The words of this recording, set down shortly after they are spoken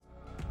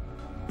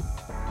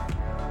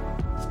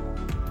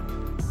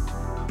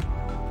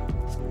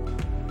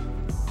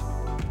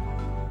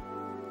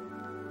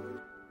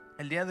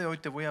El día de hoy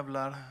te voy a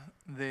hablar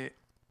de...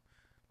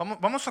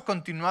 Vamos a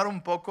continuar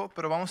un poco,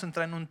 pero vamos a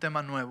entrar en un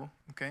tema nuevo,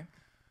 ¿ok?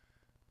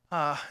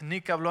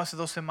 Nick habló hace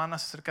 2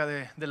 semanas acerca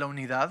de la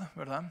unidad,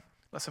 ¿verdad?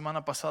 La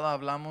semana pasada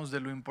hablamos de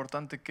lo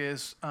importante que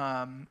es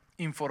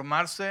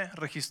informarse,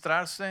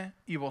 registrarse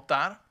y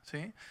votar,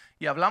 ¿sí?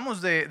 Y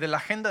hablamos de la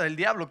agenda del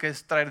diablo, que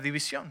es traer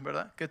división,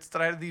 ¿verdad? Que es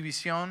traer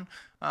división.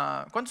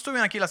 ¿Cuántos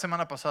estuvieron aquí la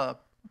semana pasada?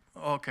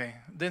 Ok,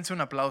 dense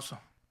un aplauso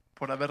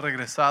por haber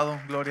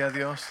regresado, gloria a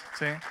Dios,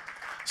 ¿sí?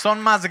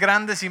 Son más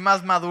grandes y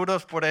más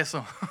maduros por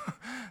eso,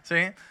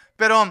 ¿sí?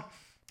 Pero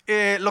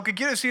lo que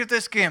quiero decirte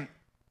es que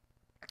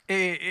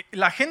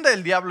la agenda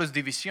del diablo es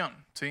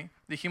división, ¿sí?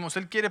 Dijimos,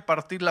 él quiere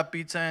partir la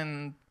pizza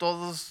en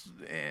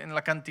en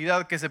la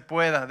cantidad que se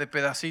pueda de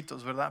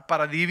pedacitos, ¿verdad?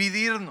 Para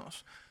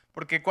dividirnos,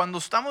 porque cuando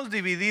estamos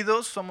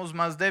divididos somos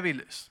más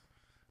débiles.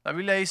 La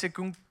Biblia dice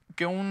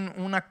que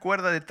una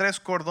cuerda de 3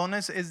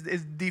 cordones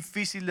es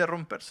difícil de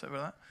romperse,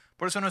 ¿verdad?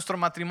 Por eso nuestro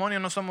matrimonio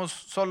no somos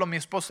solo mi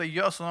esposa y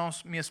yo,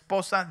 somos mi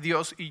esposa,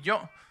 Dios y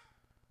yo,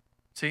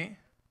 ¿sí?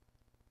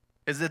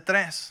 Es de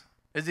 3,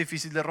 es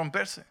difícil de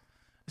romperse.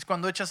 Es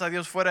cuando echas a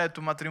Dios fuera de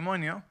tu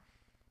matrimonio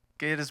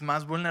que eres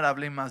más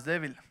vulnerable y más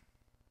débil.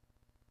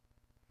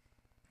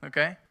 ¿Ok?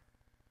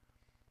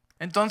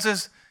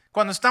 Entonces,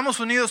 cuando estamos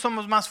unidos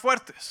somos más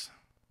fuertes,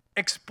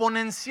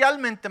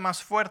 exponencialmente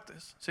más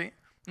fuertes, ¿sí?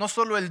 No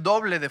solo el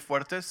doble de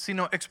fuertes,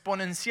 sino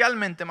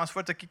exponencialmente más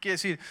fuertes. ¿Qué quiere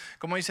decir?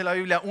 Como dice la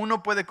Biblia,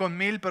 1 puede con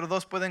 1000, pero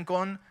 2 pueden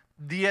con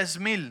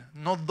 10,000.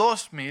 No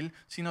 2000,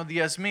 sino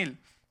 10,000.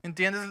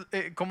 ¿Entiendes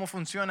cómo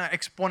funciona?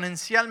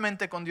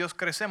 Exponencialmente con Dios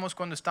crecemos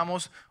cuando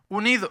estamos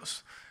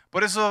unidos.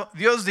 Por eso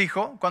Dios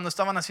dijo, cuando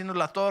estaban haciendo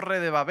la torre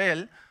de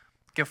Babel,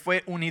 que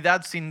fue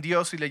unidad sin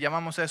Dios, y le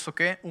llamamos a eso,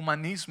 ¿qué?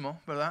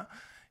 Humanismo, ¿verdad?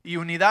 Y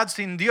unidad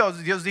sin Dios,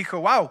 Dios dijo,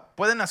 wow,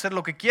 pueden hacer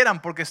lo que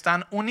quieran porque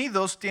están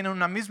unidos, tienen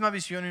una misma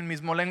visión y un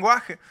mismo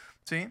lenguaje,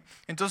 ¿sí?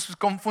 Entonces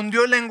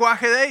confundió el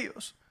lenguaje de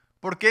ellos.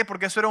 ¿Por qué?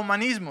 Porque eso era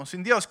humanismo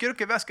sin Dios. Quiero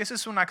que veas que ese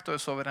es un acto de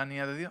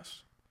soberanía de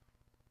Dios.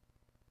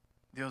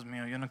 Dios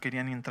mío, yo no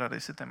quería ni entrar a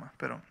ese tema,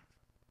 pero...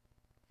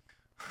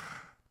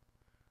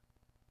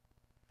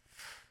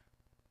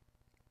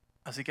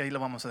 Así que ahí lo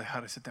vamos a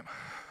dejar, ese tema.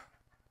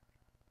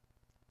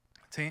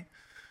 ¿Sí?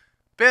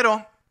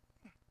 Pero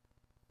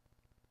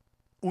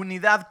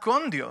unidad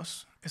con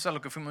Dios es a lo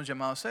que fuimos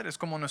llamados a ser. Es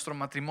como nuestro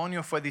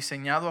matrimonio fue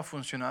diseñado a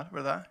funcionar,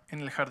 ¿verdad?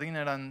 En el jardín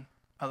eran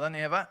Adán y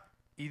Eva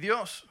y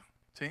Dios,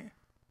 ¿sí?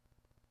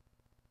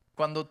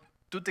 Cuando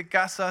tú te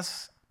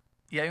casas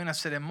y hay una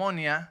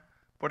ceremonia,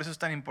 por eso es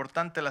tan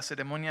importante la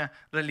ceremonia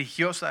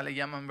religiosa, le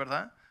llaman,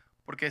 ¿verdad?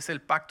 Porque es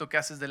el pacto que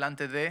haces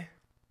delante de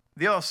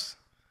Dios,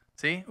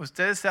 ¿sí?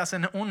 Ustedes se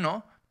hacen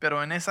uno,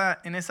 pero en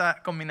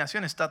esa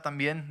combinación está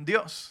también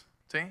Dios,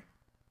 ¿sí?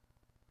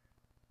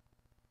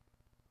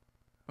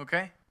 ¿Ok?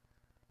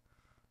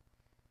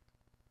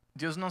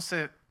 Dios no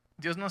se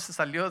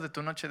salió de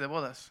tu noche de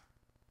bodas.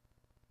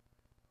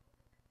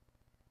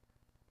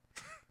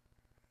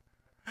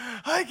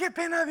 ¡Ay, qué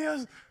pena,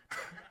 Dios!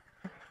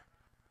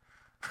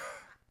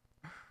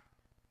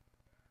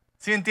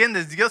 ¿Sí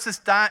entiendes? Dios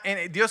es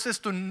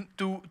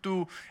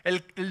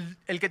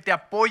el que te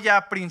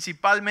apoya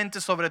principalmente,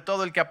 sobre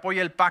todo el que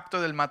apoya el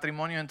pacto del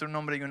matrimonio entre un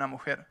hombre y una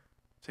mujer,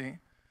 ¿sí?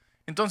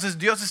 Entonces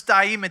Dios está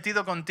ahí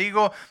metido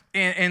contigo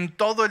en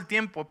todo el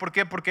tiempo. ¿Por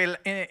qué? Porque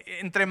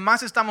entre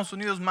más estamos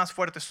unidos, más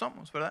fuertes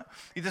somos, ¿verdad?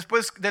 Y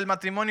después del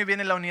matrimonio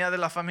viene la unidad de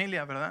la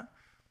familia, ¿verdad?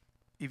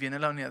 Y viene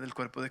la unidad del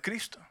cuerpo de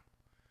Cristo.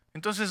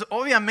 Entonces,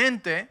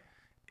 obviamente,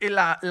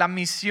 la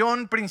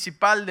misión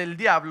principal del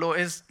diablo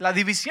es la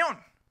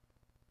división.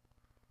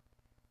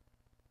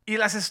 Y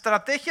las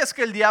estrategias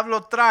que el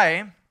diablo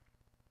trae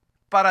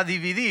para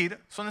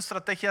dividir son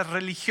estrategias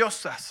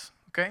religiosas,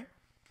 ¿ok?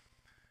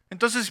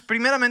 Entonces,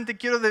 primeramente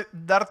quiero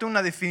darte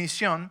una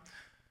definición,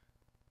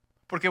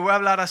 porque voy a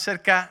hablar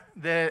acerca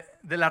de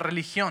la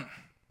religión.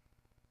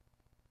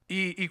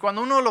 Y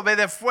cuando uno lo ve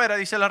de fuera,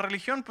 dice la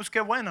religión, pues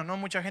qué bueno, ¿no?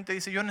 Mucha gente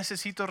dice, yo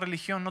necesito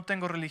religión, no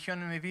tengo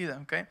religión en mi vida,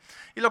 ¿ok?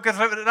 Y lo que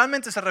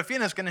realmente se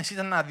refiere es que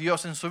necesitan a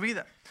Dios en su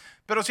vida.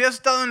 Pero si has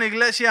estado en la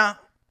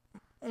iglesia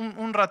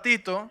un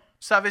ratito,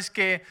 sabes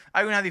que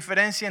hay una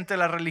diferencia entre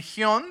la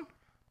religión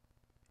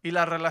y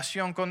la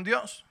relación con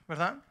Dios,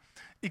 ¿verdad?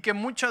 Y que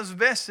muchas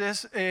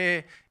veces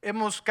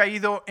hemos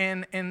caído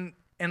en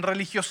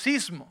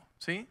religiosismo,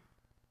 ¿sí?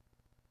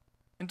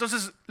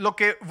 Entonces, lo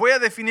que voy a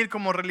definir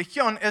como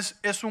religión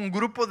es un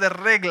grupo de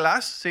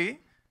reglas,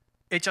 ¿sí?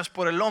 Hechas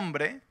por el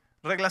hombre,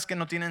 reglas que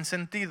no tienen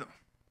sentido,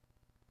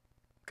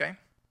 ¿ok?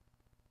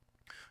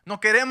 No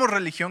queremos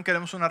religión,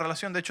 queremos una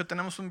relación. De hecho,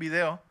 tenemos un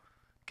video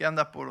que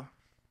anda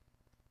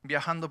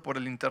viajando por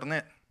el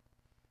internet,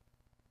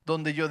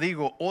 donde yo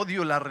digo,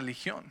 odio la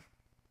religión.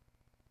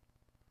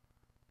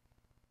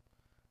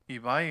 Y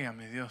vaya,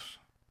 mi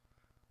Dios,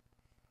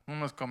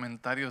 unos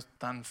comentarios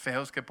tan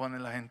feos que pone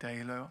la gente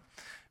ahí luego.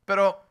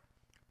 Pero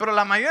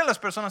la mayoría de las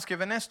personas que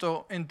ven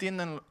esto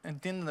entienden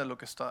de lo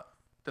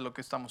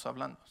que estamos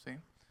hablando, ¿sí?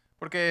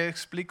 Porque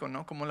explico,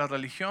 ¿no? Cómo la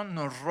religión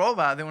nos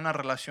roba de una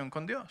relación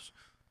con Dios.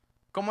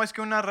 ¿Cómo es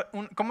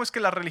que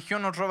la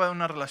religión nos roba de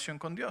una relación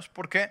con Dios?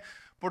 ¿Por qué?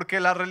 Porque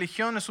la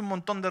religión es un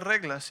montón de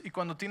reglas y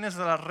cuando tienes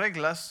las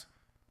reglas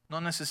no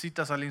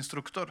necesitas al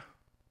instructor.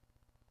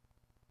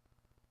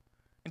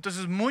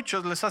 Entonces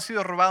muchos les ha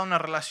sido robada una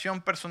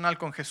relación personal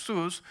con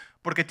Jesús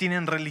porque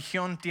tienen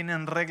religión,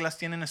 tienen reglas,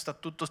 tienen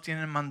estatutos,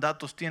 tienen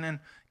mandatos, tienen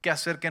qué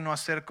hacer, qué no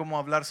hacer, cómo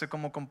hablarse,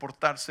 cómo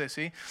comportarse,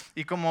 ¿sí?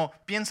 Y como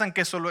piensan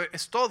que eso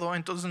es todo,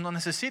 entonces no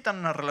necesitan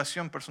una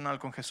relación personal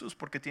con Jesús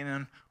porque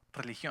tienen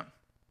religión.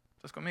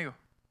 ¿Estás conmigo?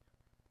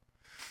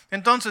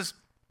 Entonces,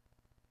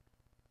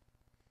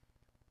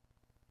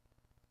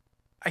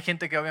 hay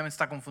gente que obviamente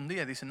está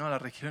confundida, dice, no, la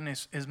religión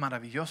es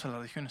maravillosa, la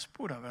religión es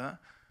pura,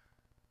 ¿verdad?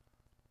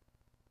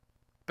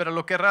 Pero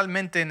lo que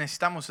realmente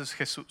necesitamos es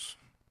Jesús.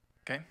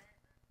 ¿Okay?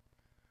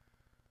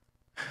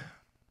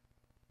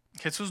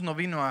 Jesús no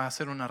vino a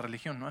hacer una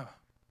religión nueva.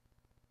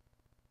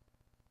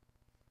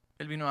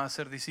 Él vino a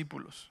hacer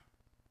discípulos.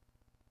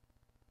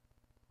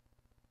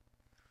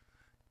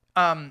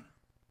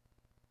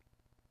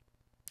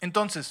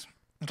 Entonces,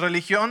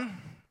 religión,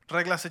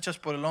 reglas hechas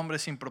por el hombre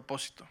sin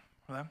propósito,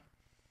 ¿verdad?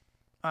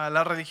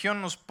 La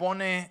religión nos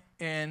pone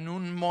en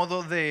un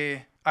modo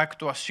de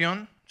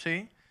actuación,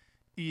 ¿sí?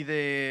 Y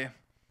de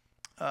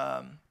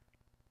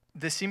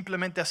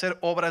simplemente hacer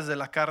obras de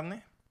la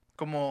carne,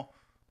 como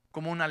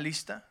una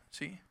lista,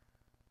 ¿sí?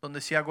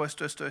 Donde si hago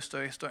esto,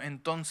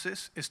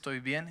 entonces estoy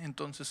bien,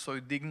 entonces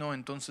soy digno,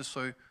 entonces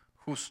soy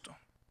justo.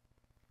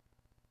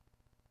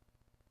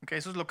 Okay,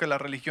 eso es lo que la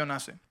religión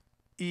hace.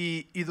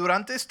 Y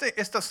durante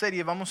esta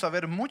serie vamos a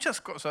ver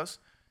muchas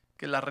cosas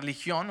que la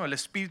religión o el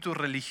espíritu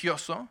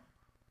religioso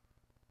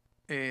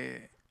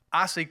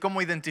hace y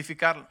cómo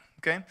identificarlo.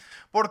 ¿Okay?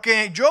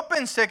 Porque yo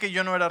pensé que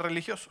yo no era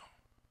religioso.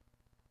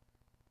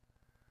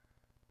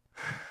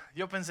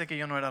 Yo pensé que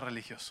yo no era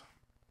religioso.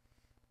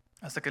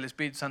 Hasta que el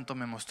Espíritu Santo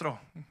me mostró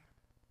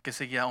que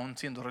seguía aún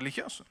siendo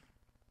religioso.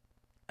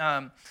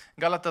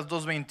 Gálatas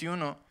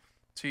 2:21,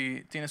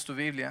 si tienes tu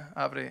Biblia,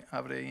 abre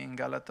ahí en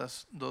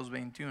Gálatas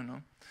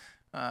 2:21.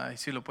 Y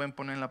si lo pueden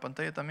poner en la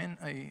pantalla también,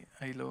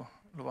 ahí lo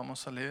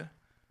vamos a leer.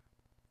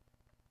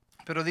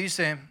 Pero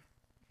dice,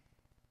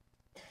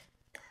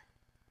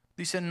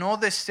 no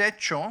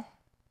desecho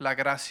la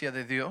gracia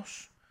de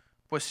Dios,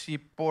 pues si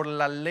por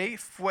la ley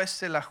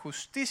fuese la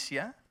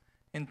justicia,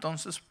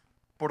 entonces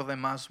por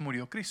demás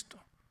murió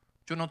Cristo.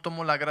 Yo no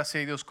tomo la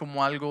gracia de Dios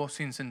como algo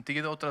sin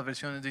sentido. Otras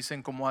versiones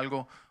dicen como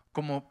algo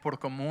como por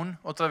común.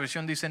 Otra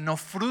versión dice no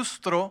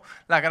frustro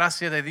la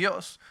gracia de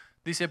Dios.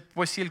 Dice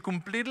pues si el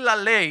cumplir la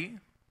ley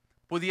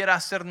pudiera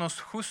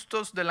hacernos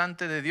justos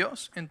delante de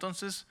Dios,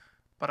 entonces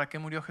 ¿para qué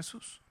murió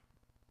Jesús?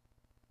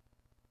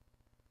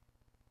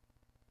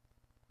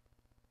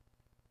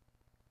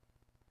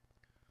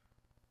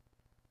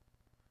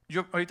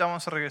 Yo ahorita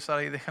vamos a regresar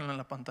ahí, déjenlo en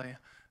la pantalla.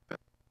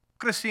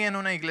 Crecí en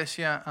una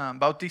iglesia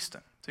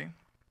bautista, ¿sí?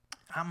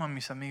 Amo a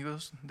mis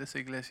amigos de esa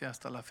iglesia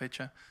hasta la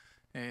fecha.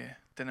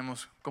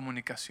 Tenemos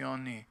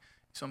comunicación y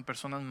son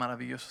personas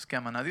maravillosas que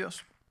aman a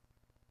Dios.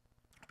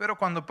 Pero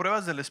cuando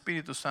pruebas del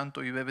Espíritu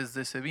Santo y bebes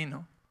de ese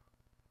vino,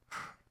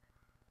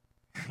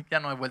 ya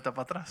no hay vuelta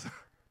para atrás.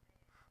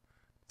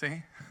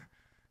 ¿Sí?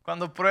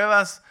 Cuando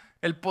pruebas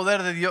el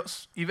poder de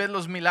Dios y ves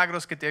los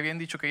milagros que te habían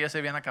dicho que ya se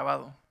habían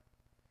acabado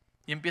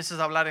y empiezas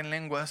a hablar en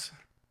lenguas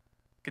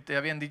que te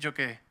habían dicho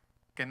que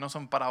no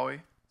son para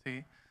hoy,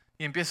 ¿sí?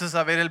 Y empiezas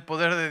a ver el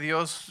poder de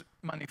Dios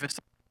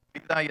manifestado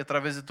en tu vida y a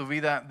través de tu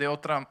vida de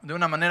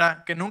una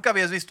manera que nunca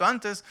habías visto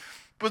antes,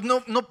 pues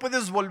no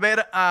puedes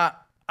volver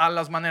a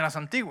las maneras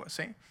antiguas,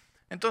 ¿sí?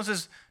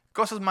 Entonces,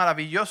 cosas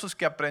maravillosas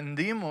que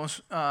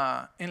aprendimos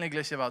en la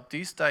iglesia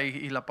bautista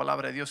y la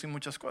palabra de Dios y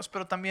muchas cosas,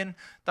 pero también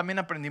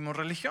aprendimos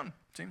religión,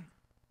 ¿sí?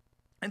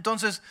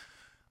 Entonces,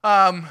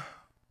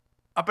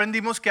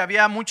 aprendimos que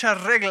había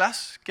muchas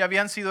reglas que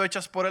habían sido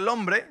hechas por el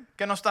hombre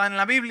que no estaban en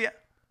la Biblia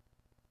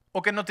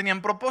o que no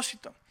tenían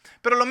propósito.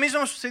 Pero lo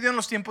mismo sucedió en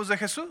los tiempos de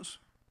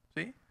Jesús,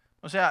 ¿sí?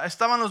 O sea,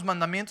 estaban los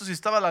mandamientos y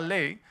estaba la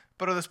ley,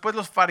 pero después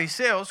los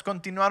fariseos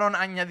continuaron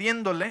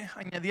añadiéndole.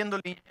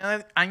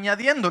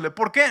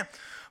 ¿Por qué?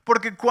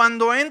 Porque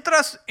cuando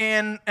entras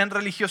en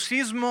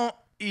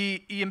religiosismo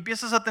y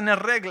empiezas a tener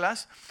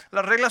reglas,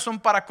 las reglas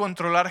son para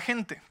controlar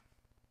gente.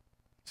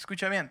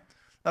 Escucha bien,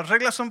 las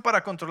reglas son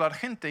para controlar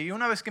gente y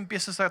una vez que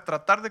empiezas a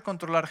tratar de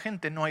controlar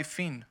gente, no hay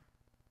fin.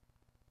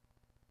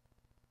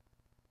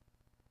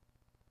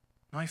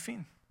 No hay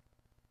fin.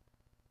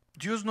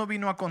 Dios no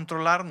vino a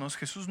controlarnos,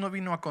 Jesús no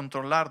vino a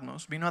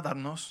controlarnos, vino a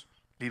darnos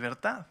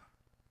libertad.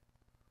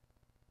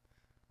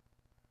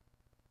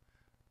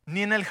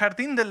 Ni en el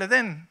jardín del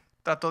Edén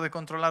trató de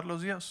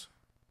controlarlos Dios,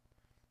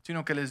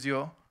 sino que les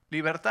dio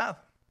libertad.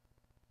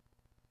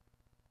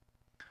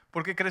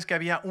 ¿Por qué crees que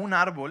había un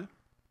árbol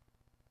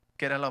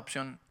que era la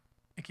opción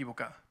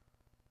equivocada?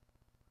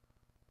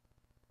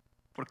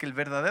 Porque el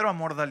verdadero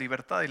amor da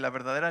libertad y la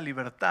verdadera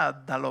libertad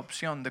da la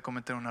opción de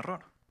cometer un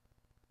error.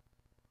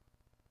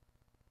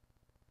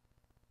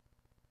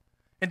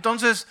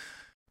 Entonces,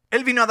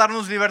 Él vino a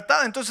darnos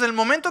libertad. Entonces, el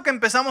momento que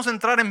empezamos a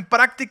entrar en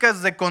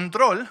prácticas de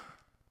control,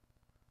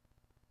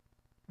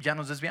 ya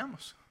nos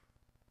desviamos.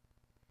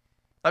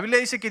 La Biblia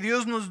dice que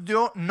Dios nos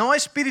dio no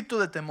espíritu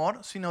de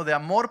temor, sino de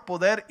amor,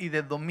 poder y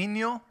de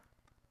dominio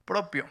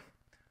propio.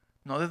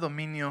 No de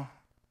dominio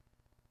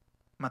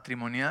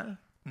matrimonial,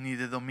 ni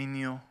de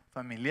dominio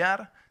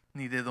familiar,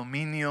 ni de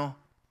dominio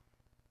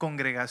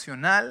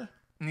congregacional,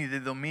 ni de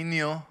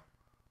dominio...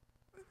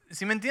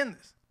 ¿Sí me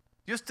entiendes?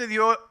 Dios te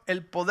dio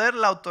el poder,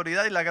 la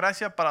autoridad y la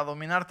gracia para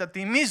dominarte a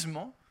ti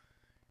mismo,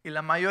 y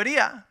la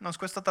mayoría nos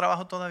cuesta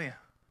trabajo todavía.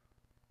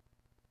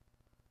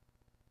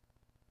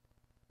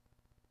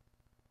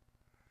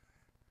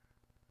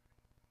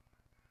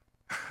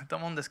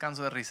 Toma un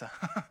descanso de risa.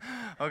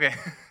 Ok.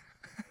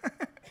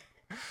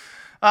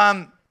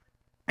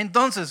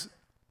 Entonces,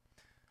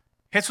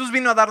 Jesús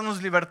vino a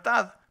darnos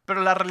libertad,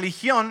 pero la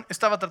religión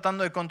estaba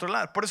tratando de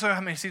controlar. Por eso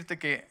déjame decirte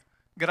que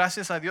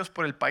gracias a Dios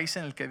por el país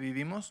en el que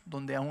vivimos,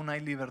 donde aún hay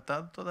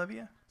libertad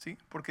todavía, ¿sí?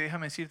 Porque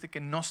déjame decirte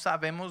que no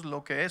sabemos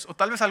lo que es, o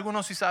tal vez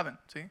algunos sí saben,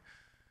 ¿sí?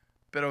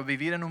 Pero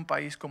vivir en un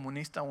país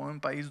comunista o en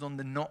un país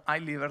donde no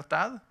hay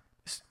libertad,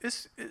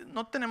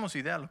 no tenemos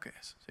idea lo que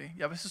es, ¿sí?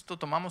 Y a veces lo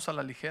tomamos a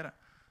la ligera.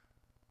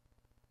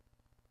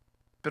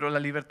 Pero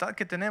la libertad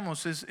que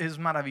tenemos es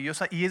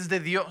maravillosa y es de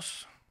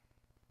Dios.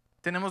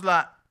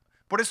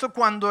 Por eso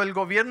cuando el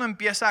gobierno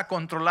empieza a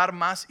controlar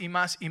más y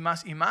más y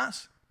más y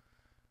más,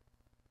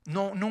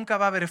 nunca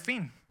va a haber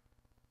fin.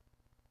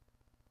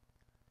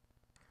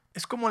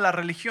 Es como la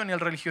religión y el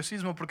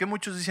religiosismo, porque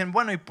muchos dicen,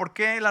 bueno, ¿y por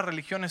qué la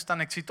religión es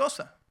tan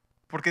exitosa?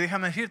 Porque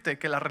déjame decirte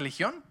que la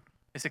religión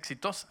es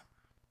exitosa.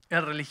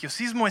 El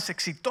religiosismo es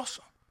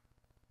exitoso.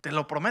 Te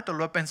lo prometo,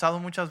 lo he pensado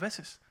muchas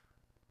veces.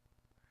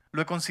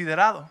 Lo he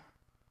considerado.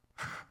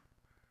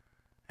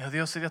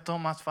 Dios, sería todo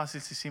más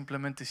fácil si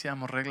simplemente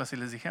hiciéramos reglas y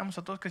les dijéramos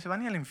a todos que se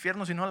van al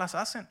infierno si no las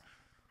hacen.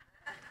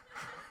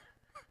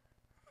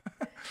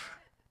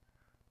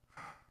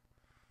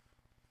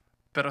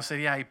 Pero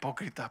sería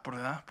hipócrita,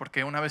 ¿verdad?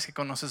 Porque una vez que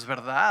conoces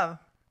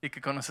verdad y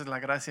que conoces la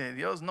gracia de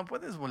Dios, no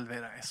puedes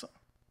volver a eso.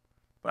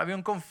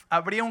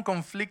 Habría un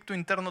conflicto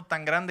interno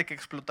tan grande que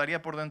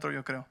explotaría por dentro,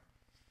 yo creo.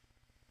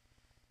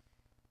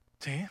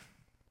 ¿Sí?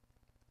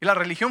 Y la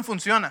religión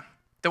funciona.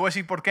 Te voy a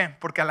decir por qué.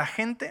 Porque a la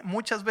gente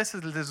muchas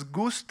veces les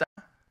gusta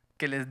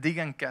que les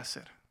digan qué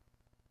hacer.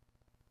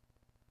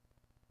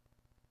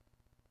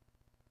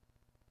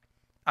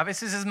 A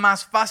veces es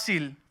más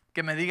fácil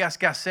que me digas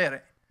qué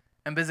hacer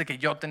en vez de que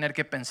yo tener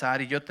que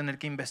pensar y yo tener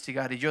que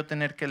investigar y yo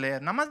tener que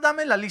leer. Nada más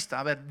dame la lista.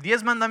 A ver,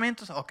 10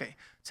 mandamientos, ok.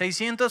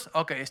 600,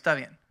 ok, está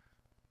bien.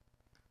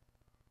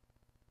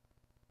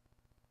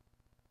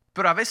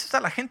 Pero a veces a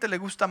la gente le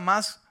gusta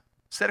más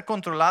ser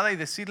controlada y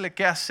decirle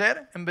qué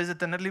hacer en vez de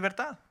tener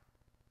libertad.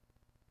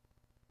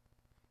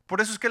 Por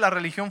eso es que la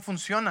religión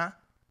funciona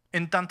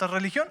en tantas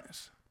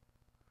religiones.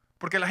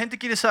 Porque la gente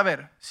quiere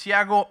saber, si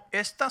hago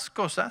estas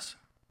cosas,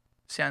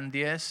 sean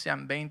 10,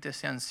 sean 20,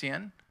 sean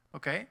 100,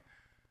 ¿ok?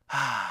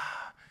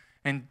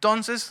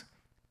 Entonces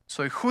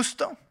soy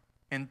justo,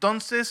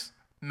 entonces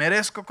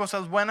merezco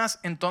cosas buenas,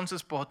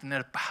 entonces puedo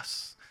tener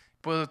paz,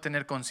 puedo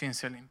tener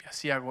conciencia limpia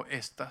si hago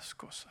estas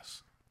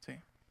cosas, ¿sí?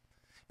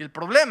 Y el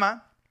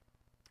problema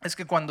es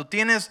que cuando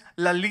tienes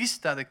la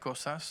lista de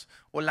cosas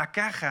o la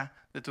caja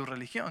de tu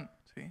religión,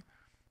 ¿sí?,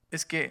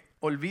 es que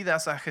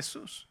olvidas a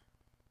Jesús.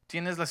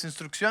 Tienes las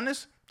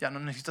instrucciones, ya no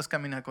necesitas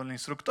caminar con el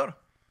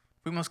instructor.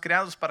 Fuimos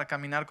creados para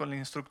caminar con el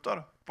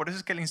instructor. Por eso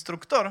es que el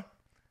instructor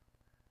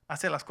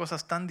hace las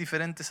cosas tan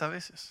diferentes a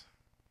veces,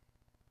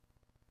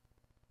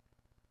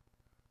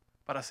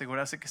 para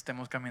asegurarse que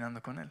estemos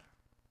caminando con Él.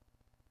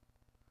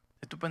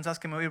 Si tú pensás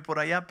que me voy a ir por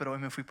allá, pero hoy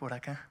me fui por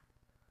acá,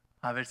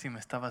 a ver si me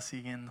estabas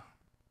siguiendo.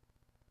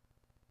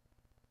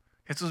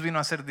 Jesús vino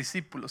a ser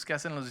discípulos. ¿Qué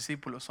hacen los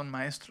discípulos? Son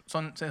maestros,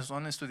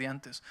 son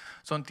estudiantes,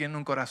 tienen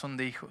un corazón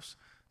de hijos,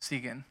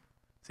 siguen,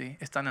 ¿sí?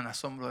 Están en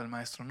asombro del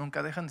maestro,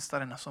 nunca dejan de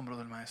estar en asombro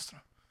del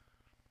maestro.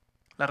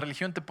 La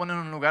religión te pone en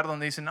un lugar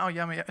donde dicen, no,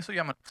 eso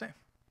ya me lo sé.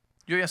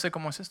 Yo ya sé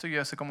cómo es esto, yo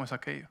ya sé cómo es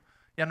aquello.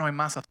 Ya no hay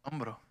más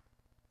asombro.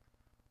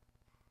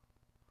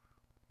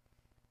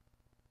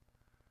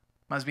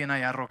 Más bien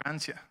hay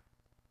arrogancia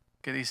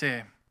que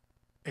dice,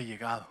 he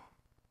llegado.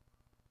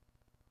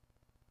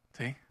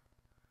 ¿Sí?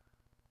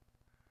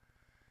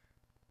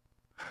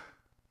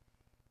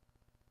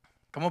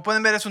 Como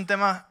pueden ver, es un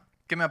tema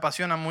que me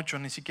apasiona mucho,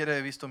 ni siquiera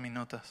he visto mis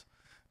notas.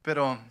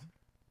 Pero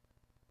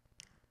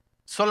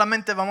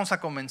solamente vamos a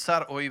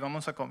comenzar hoy,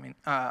 vamos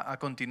a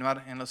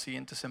continuar en las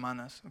siguientes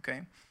semanas, ¿ok?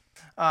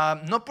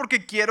 No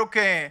porque quiero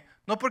que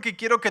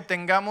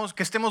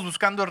estemos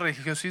buscando el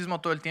religiosismo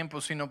todo el tiempo,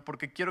 sino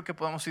porque quiero que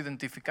podamos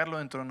identificarlo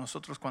dentro de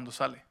nosotros cuando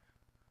sale.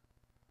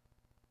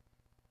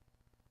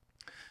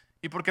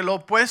 Y porque lo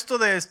opuesto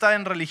de estar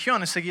en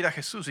religión es seguir a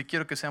Jesús, y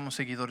quiero que seamos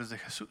seguidores de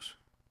Jesús.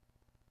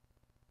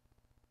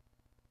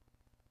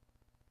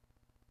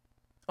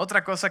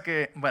 Otra cosa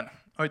que, bueno,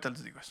 ahorita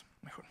les digo eso,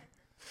 mejor.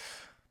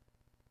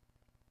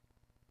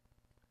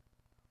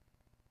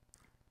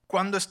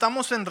 Cuando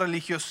estamos en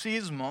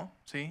religiosismo,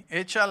 ¿sí?,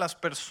 echa a las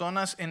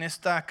personas en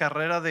esta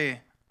carrera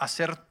de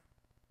hacer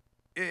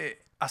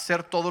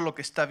hacer todo lo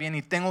que está bien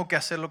y tengo que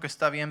hacer lo que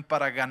está bien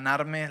para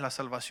ganarme la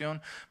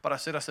salvación, para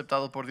ser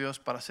aceptado por Dios,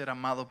 para ser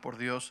amado por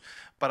Dios,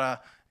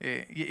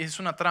 y es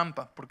una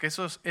trampa, porque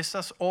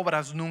esas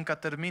obras nunca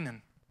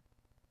terminan.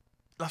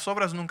 Las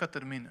obras nunca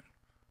terminan.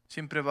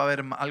 Siempre va a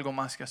haber algo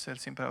más que hacer,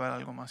 siempre va a haber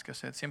algo más que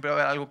hacer, siempre va a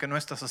haber algo que no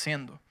estás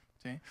haciendo,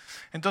 ¿sí?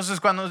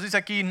 Entonces cuando nos dice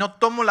aquí, no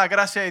tomo la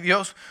gracia de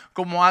Dios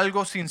como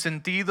algo sin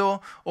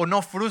sentido, o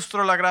no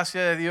frustro la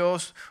gracia de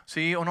Dios,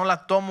 ¿sí? O no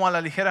la tomo a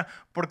la ligera,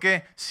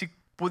 porque si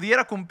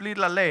pudiera cumplir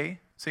la ley,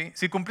 ¿sí?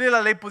 Si cumplir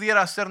la ley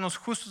pudiera hacernos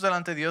justos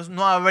delante de Dios,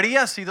 no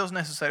habría sido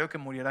necesario que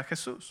muriera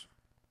Jesús,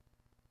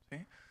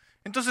 ¿sí?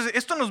 Entonces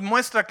esto nos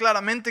muestra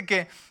claramente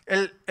que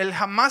el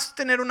jamás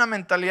tener una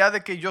mentalidad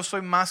de que yo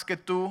soy más que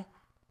tú,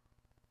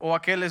 o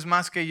aquel es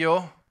más que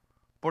yo,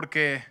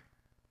 porque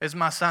es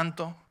más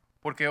santo,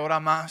 porque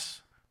ora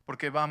más,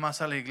 porque va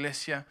más a la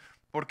iglesia,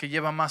 porque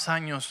lleva más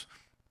años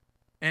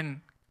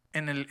en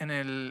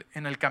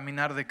el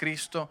caminar de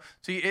Cristo.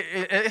 Sí,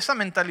 esa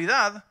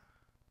mentalidad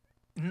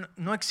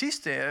no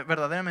existe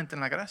verdaderamente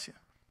en la gracia.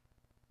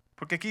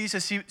 Porque aquí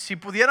dice, si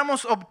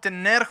pudiéramos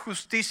obtener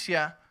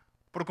justicia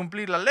por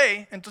cumplir la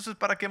ley, entonces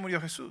 ¿para qué murió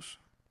Jesús?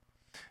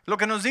 Lo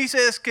que nos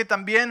dice es que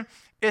también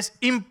es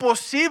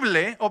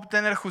imposible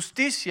obtener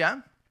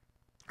justicia,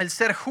 el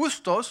ser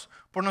justos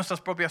por nuestras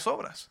propias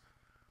obras.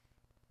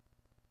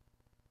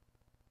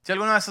 Si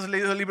alguna vez has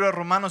leído el libro de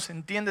Romanos,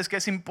 entiendes que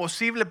es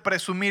imposible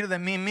presumir de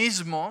mí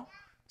mismo,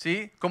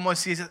 ¿sí? Como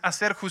si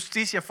hacer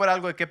justicia fuera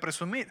algo de qué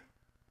presumir.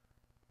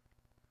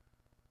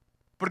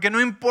 Porque no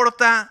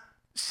importa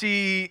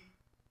si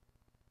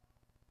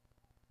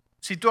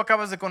tú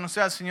acabas de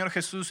conocer al Señor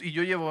Jesús y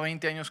yo llevo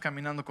 20 años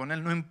caminando con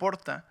Él, no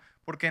importa.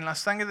 Porque en la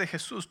sangre de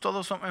Jesús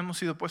todos hemos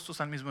sido puestos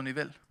al mismo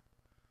nivel,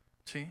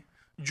 ¿sí?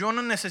 Yo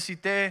no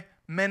necesité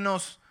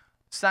menos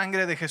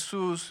sangre de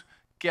Jesús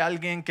que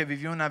alguien que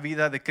vivió una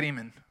vida de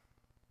crimen.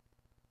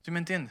 ¿Sí me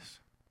entiendes?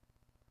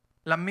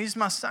 La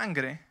misma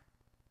sangre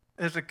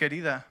es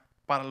requerida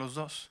para los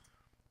dos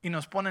y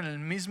nos pone en el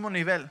mismo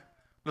nivel.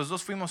 Los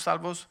dos fuimos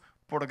salvos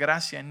por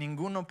gracia.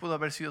 Ninguno pudo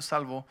haber sido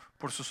salvo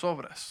por sus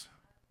obras,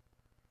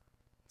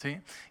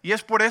 ¿sí? Y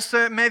es por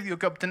ese medio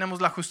que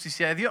obtenemos la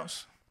justicia de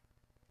Dios.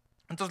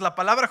 Entonces la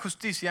palabra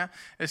justicia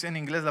es en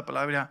inglés la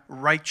palabra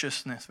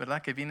righteousness,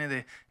 ¿verdad? Que viene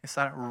de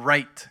estar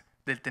right,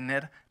 de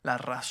tener la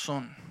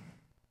razón,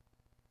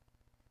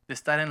 de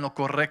estar en lo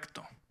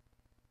correcto.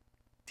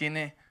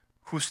 Tiene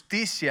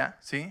justicia,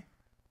 ¿sí?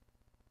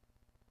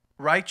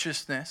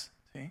 Righteousness,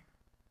 ¿sí?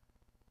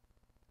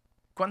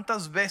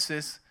 ¿Cuántas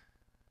veces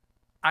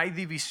hay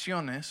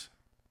divisiones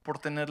por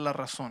tener la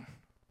razón?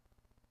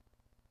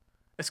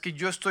 Es que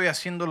yo estoy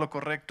haciendo lo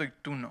correcto y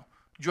tú no.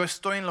 Yo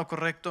estoy en lo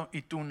correcto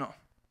y tú no.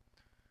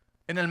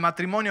 En el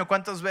matrimonio,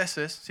 ¿cuántas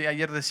veces? Sí,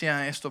 ayer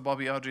decía esto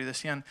Bobby y Audrey,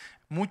 decían,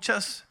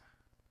 muchos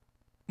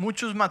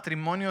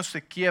matrimonios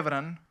se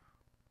quiebran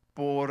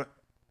por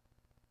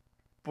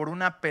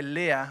una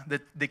pelea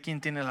de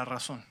quién tiene la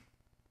razón.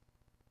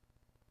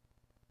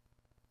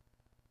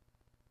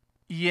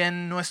 Y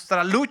en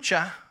nuestra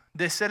lucha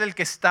de ser el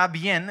que está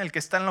bien, el que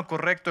está en lo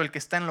correcto, el que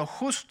está en lo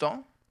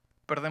justo,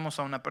 perdemos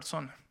a una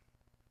persona.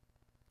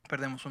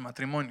 Perdemos un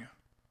matrimonio.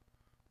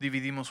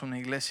 Dividimos una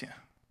iglesia.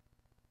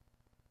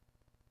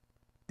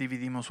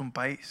 Dividimos un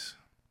país.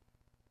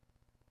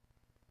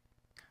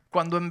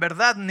 Cuando en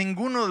verdad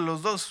ninguno de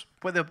los dos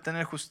puede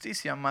obtener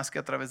justicia más que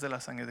a través de la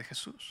sangre de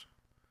Jesús.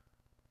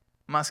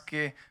 Más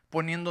que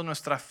poniendo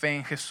nuestra fe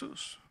en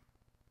Jesús.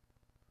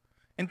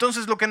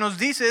 Entonces lo que nos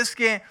dice es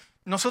que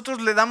nosotros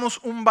le damos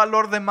un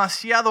valor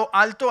demasiado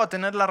alto a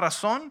tener la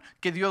razón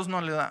que Dios no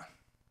le da.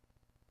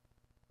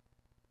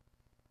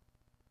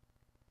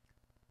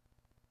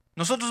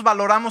 Nosotros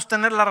valoramos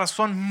tener la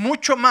razón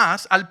mucho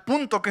más al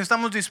punto que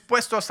estamos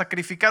dispuestos a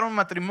sacrificar un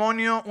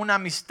matrimonio, una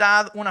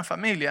amistad, una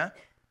familia,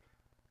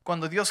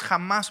 cuando Dios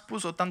jamás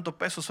puso tanto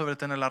peso sobre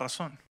tener la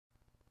razón.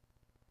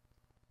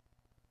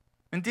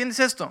 ¿Entiendes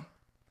esto?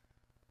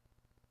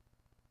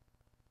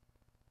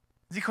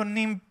 Dijo, no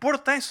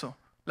importa eso.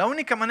 La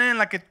única manera en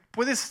la que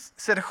puedes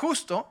ser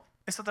justo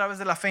es a través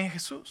de la fe en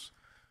Jesús.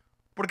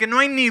 Porque no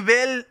hay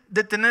nivel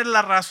de tener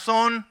la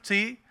razón,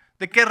 ¿sí?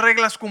 De qué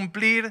reglas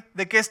cumplir,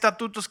 de qué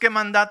estatutos, qué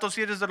mandatos,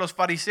 si eres de los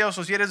fariseos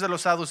o si eres de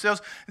los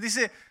saduceos.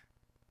 Dice,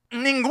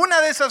 ninguna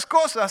de esas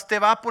cosas te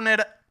va a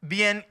poner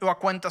bien o a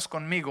cuentas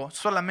conmigo,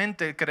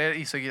 solamente creer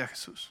y seguir a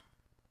Jesús.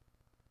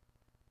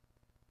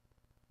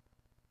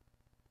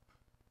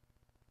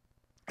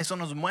 Eso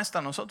nos muestra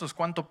a nosotros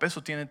cuánto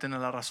peso tiene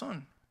tener la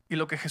razón. Y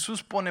lo que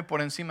Jesús pone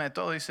por encima de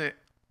todo, dice,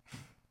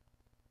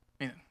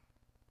 miren,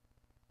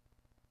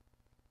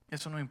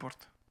 eso no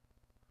importa.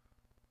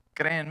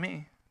 Cree en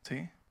mí,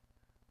 ¿sí?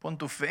 Pon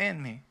tu fe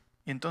en mí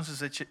y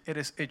entonces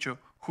eres hecho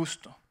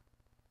justo.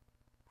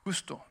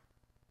 Justo.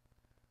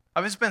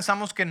 A veces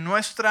pensamos que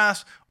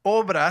nuestras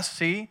obras,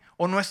 ¿sí?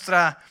 O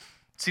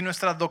si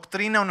nuestra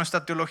doctrina o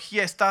nuestra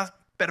teología está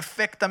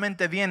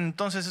perfectamente bien,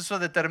 entonces eso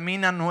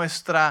determina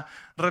nuestra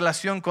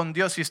relación con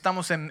Dios, si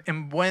estamos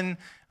en buen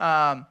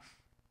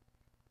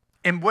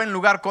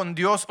lugar con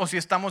Dios o si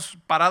estamos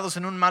parados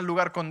en un mal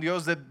lugar con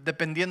Dios,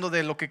 dependiendo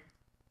de lo que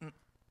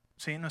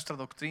 ¿sí? Nuestra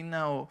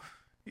doctrina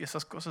y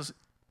esas cosas.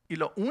 Y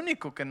lo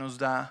único que nos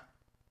da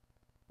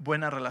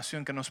buena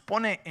relación, que nos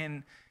pone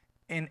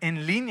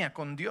en línea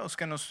con Dios,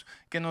 que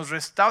nos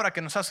restaura,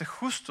 que nos hace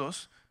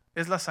justos,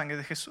 es la sangre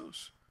de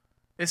Jesús.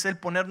 Es el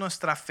poner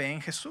nuestra fe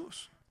en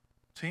Jesús,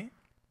 ¿sí?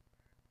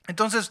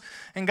 Entonces,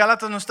 en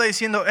Gálatas nos está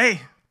diciendo,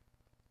 hey,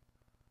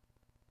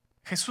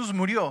 Jesús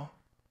murió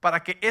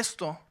para que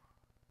esto,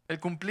 el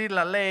cumplir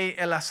la ley,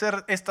 el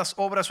hacer estas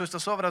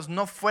obras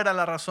no fuera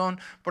la razón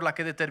por la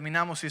que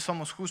determinamos si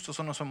somos justos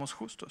o no somos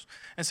justos.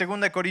 En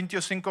 2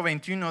 Corintios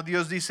 5:21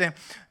 Dios dice,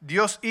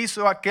 Dios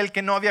hizo aquel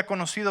que no había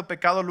conocido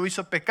pecado, lo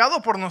hizo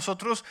pecado por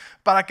nosotros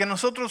para que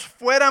nosotros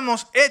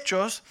fuéramos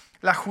hechos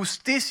la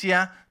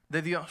justicia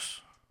de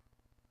Dios.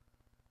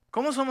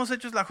 ¿Cómo somos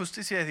hechos la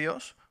justicia de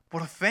Dios?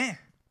 Por fe.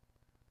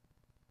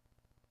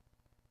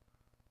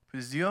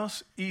 Pues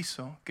Dios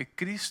hizo que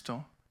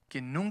Cristo,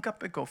 quien nunca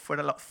pecó,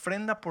 fuera la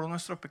ofrenda por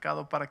nuestro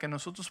pecado para que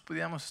nosotros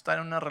pudiéramos estar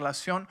en una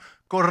relación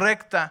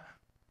correcta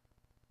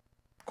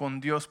con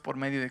Dios por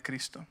medio de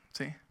Cristo,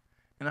 ¿sí?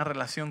 Una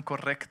relación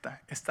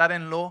correcta, estar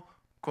en lo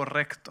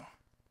correcto,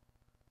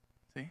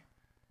 ¿sí?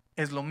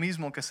 Es lo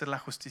mismo que ser la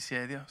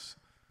justicia de Dios.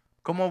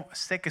 ¿Cómo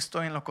sé que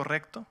estoy en lo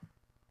correcto?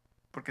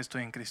 Porque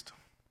estoy en Cristo.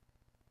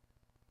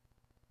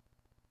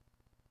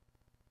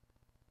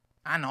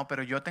 Ah, no,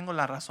 pero yo tengo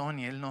la razón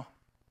y Él no.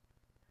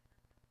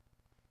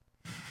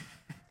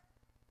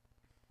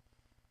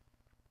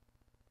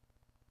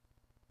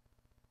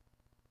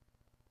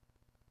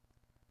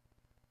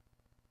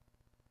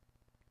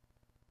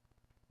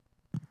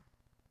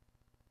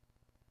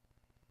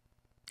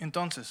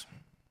 Entonces,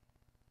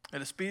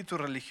 el espíritu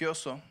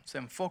religioso se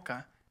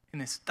enfoca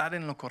en estar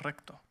en lo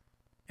correcto,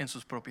 en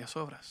sus propias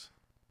obras.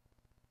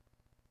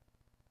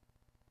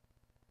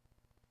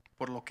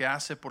 Por lo que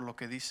hace, por lo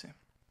que dice.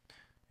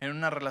 En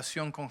una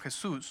relación con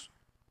Jesús,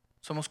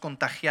 somos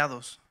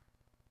contagiados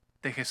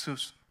de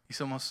Jesús y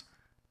somos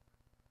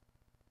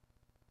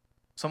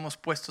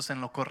puestos en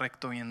lo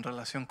correcto y en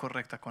relación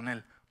correcta con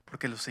Él,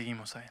 porque lo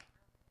seguimos a Él.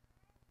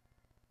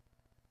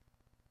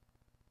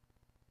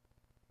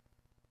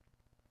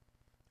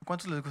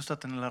 ¿Cuántos les gusta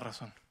tener la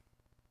razón?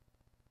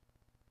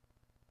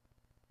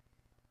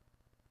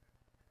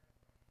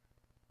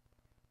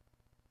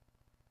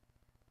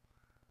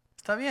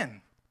 Está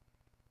bien,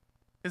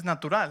 es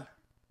natural.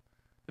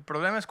 El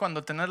problema es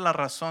cuando tener la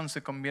razón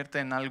se convierte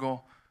en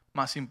algo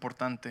más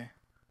importante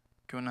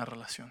que una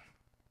relación.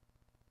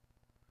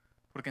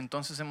 Porque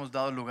entonces hemos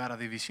dado lugar a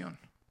división.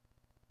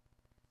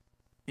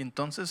 Y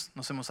entonces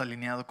nos hemos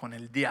alineado con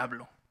el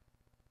diablo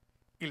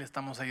y le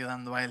estamos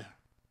ayudando a él.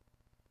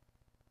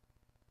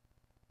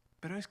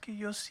 Pero es que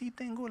yo sí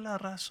tengo la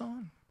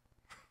razón.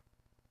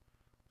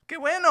 ¡Qué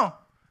bueno!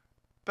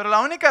 Pero la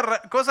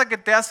única cosa que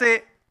te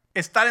hace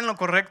estar en lo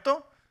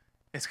correcto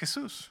es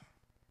Jesús.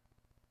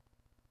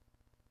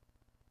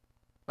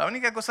 La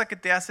única cosa que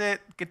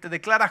te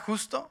declara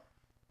justo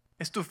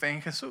es tu fe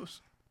en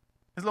Jesús.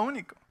 Es lo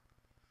único.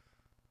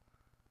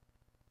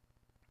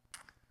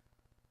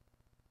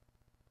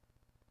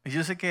 Y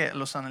yo sé que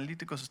los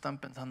analíticos están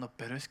pensando,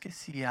 pero es que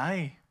si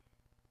hay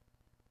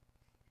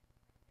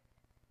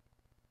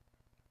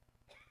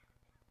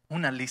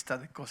una lista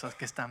de cosas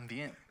que están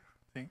bien,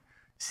 ¿sí?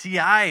 Si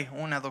hay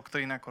una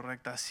doctrina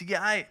correcta, si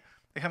hay,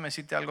 déjame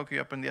decirte algo que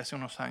yo aprendí hace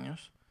unos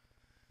años,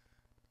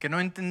 que no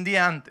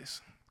entendía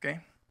antes,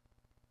 ¿ok?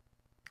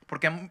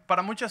 Porque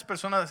para muchas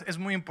personas es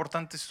muy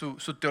importante su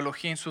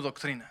teología y su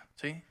doctrina,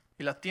 ¿sí?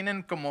 Y la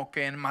tienen como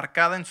que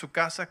enmarcada en su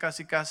casa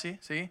casi,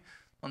 ¿sí?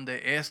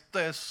 Donde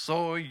este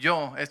soy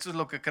yo, esto es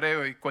lo que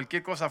creo y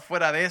cualquier cosa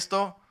fuera de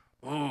esto,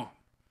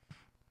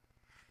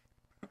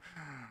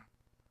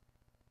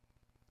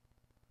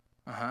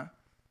 Ajá.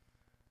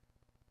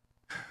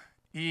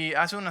 Y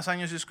hace unos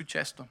años yo escuché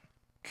esto,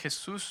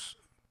 Jesús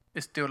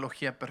es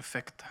teología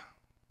perfecta.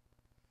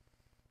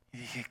 Y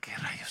dije, ¿qué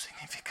rayos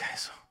significa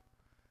eso?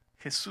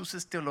 Jesús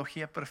es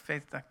teología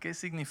perfecta, ¿qué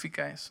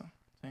significa eso?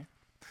 ¿Sí?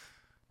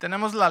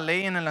 Tenemos la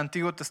ley en el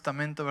Antiguo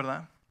Testamento,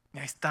 ¿verdad? Y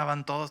ahí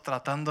estaban todos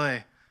tratando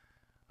de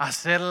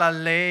hacer la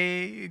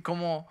ley,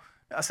 como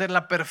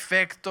hacerla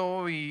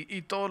perfecto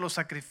y todos los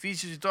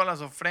sacrificios y todas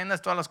las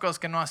ofrendas, todas las cosas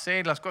que no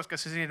hacer, las cosas que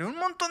hacer, un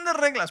montón de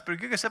reglas, pero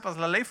quiero que sepas,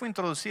 la ley fue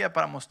introducida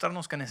para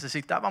mostrarnos que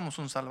necesitábamos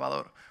un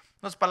Salvador. En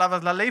otras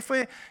palabras, la ley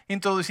fue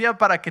introducida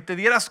para que te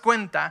dieras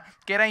cuenta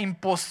que era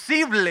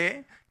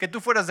imposible que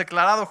tú fueras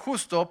declarado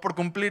justo por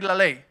cumplir la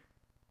ley.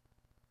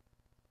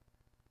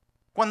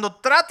 Cuando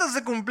tratas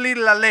de cumplir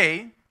la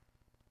ley,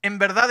 en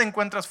verdad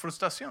encuentras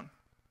frustración,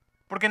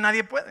 porque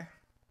nadie puede.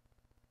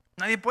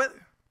 Nadie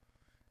puede.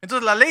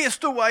 Entonces la ley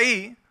estuvo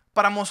ahí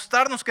para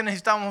mostrarnos que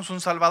necesitábamos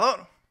un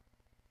Salvador.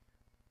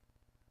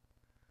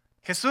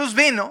 Jesús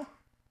vino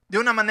de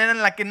una manera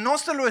en la que no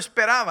se lo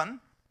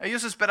esperaban.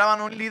 Ellos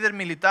esperaban un líder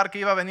militar que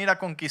iba a venir a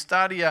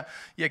conquistar y a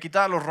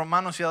quitar a los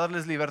romanos y a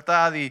darles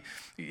libertad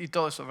y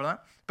todo eso,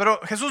 ¿verdad? Pero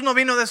Jesús no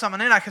vino de esa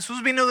manera.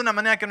 Jesús vino de una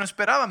manera que no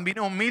esperaban.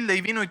 Vino humilde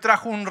y vino y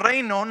trajo un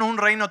reino, no un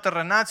reino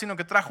terrenal, sino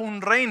que trajo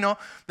un reino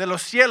de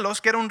los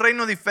cielos, que era un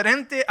reino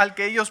diferente al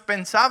que ellos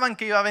pensaban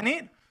que iba a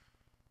venir.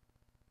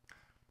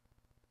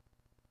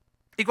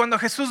 Y cuando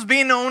Jesús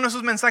vino, uno de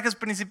sus mensajes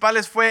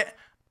principales fue: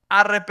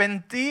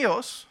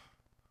 arrepentíos,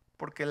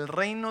 porque el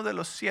reino de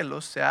los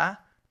cielos se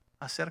ha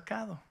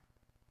acercado.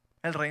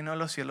 El reino de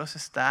los cielos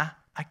está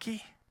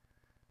aquí,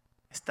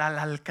 está al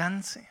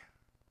alcance.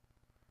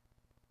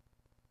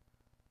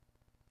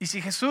 Y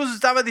si Jesús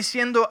estaba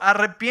diciendo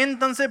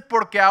arrepiéntanse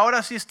porque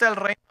ahora sí está el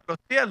reino de los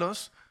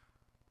cielos,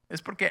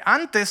 es porque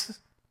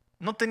antes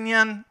no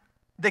tenían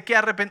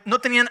no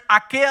tenían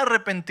a qué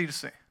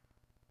arrepentirse.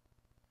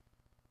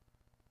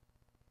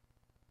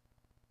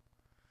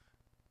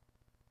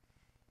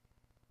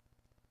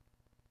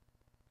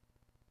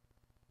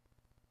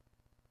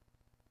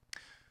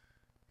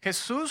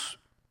 Jesús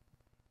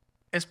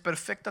es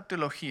perfecta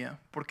teología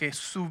porque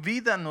su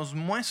vida nos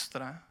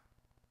muestra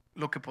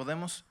lo que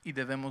podemos y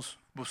debemos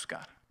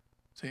buscar,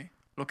 ¿sí?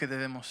 Lo que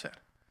debemos ser.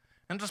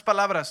 En otras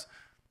palabras,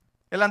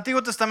 el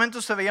Antiguo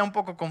Testamento se veía un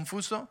poco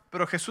confuso,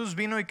 pero Jesús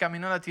vino y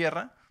caminó a la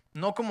tierra,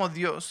 no como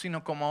Dios,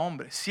 sino como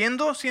hombre.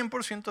 Siendo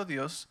 100%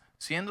 Dios,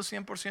 siendo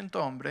 100%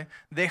 hombre,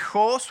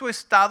 dejó su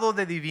estado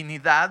de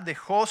divinidad,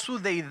 dejó su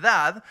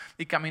deidad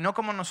y caminó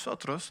como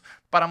nosotros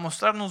para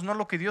mostrarnos no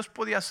lo que Dios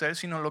podía hacer,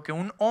 sino lo que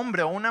un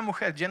hombre o una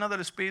mujer lleno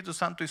del Espíritu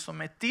Santo y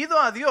sometido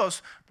a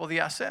Dios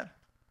podía hacer.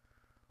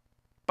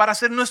 Para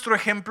ser nuestro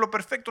ejemplo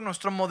perfecto,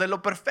 nuestro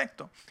modelo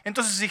perfecto.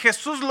 Entonces, si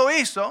Jesús lo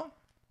hizo,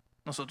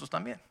 nosotros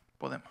también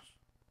podemos.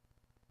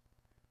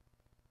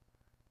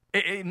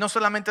 No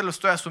solamente lo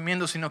estoy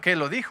asumiendo, sino que Él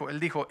lo dijo. Él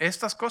dijo,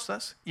 estas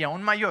cosas y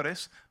aún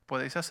mayores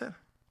podéis hacer.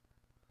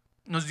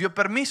 Nos dio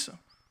permiso,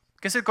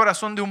 que es el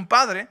corazón de un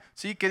padre,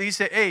 ¿sí? Que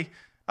dice, hey,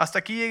 hasta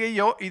aquí llegué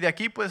yo y de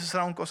aquí puedes hacer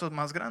aún cosas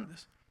más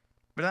grandes,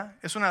 ¿verdad?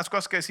 Es una de las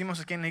cosas que decimos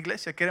aquí en la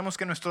iglesia. Queremos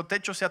que nuestro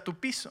techo sea tu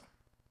piso.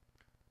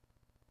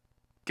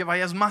 Que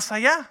vayas más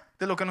allá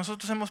de lo que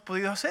nosotros hemos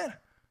podido hacer,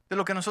 de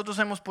lo que nosotros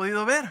hemos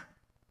podido ver.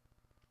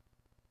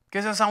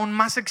 Que seas aún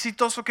más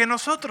exitoso que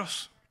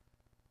nosotros,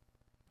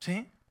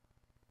 ¿sí?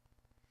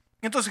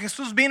 Entonces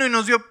Jesús vino y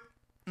nos dio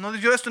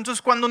esto.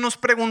 Entonces cuando nos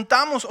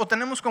preguntamos o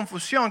tenemos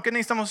confusión, ¿qué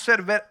necesitamos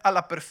hacer? Ver a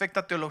la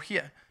perfecta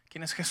teología.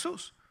 ¿Quién es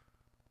Jesús?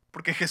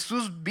 Porque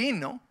Jesús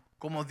vino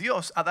como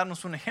Dios a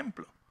darnos un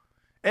ejemplo.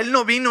 Él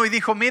no vino y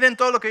dijo, miren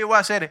todo lo que yo voy a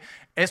hacer.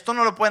 Esto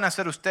no lo pueden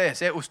hacer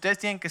ustedes. Ustedes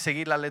tienen que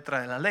seguir la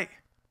letra de la ley.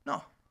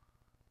 No.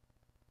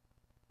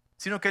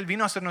 Sino que Él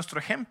vino a ser nuestro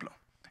ejemplo.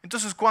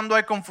 Entonces cuando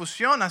hay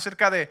confusión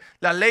acerca de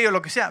la ley o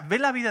lo que sea, ve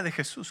la vida de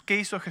Jesús. ¿Qué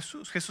hizo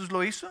Jesús? ¿Jesús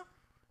lo hizo?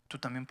 Tú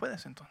también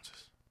puedes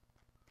entonces.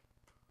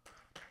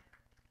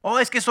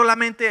 Es que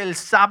solamente el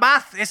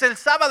sábado, es el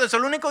sábado, es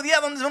el único día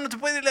donde uno se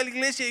puede ir a la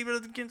iglesia y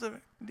quién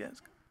sabe.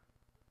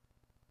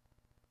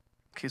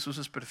 Jesús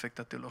es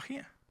perfecta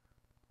teología.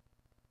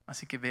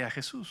 Así que ve a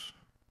Jesús.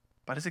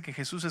 Parece que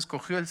Jesús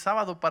escogió el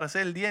sábado para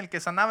ser el día en el que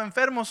sanaba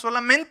enfermos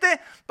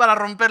solamente para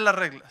romper las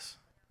reglas.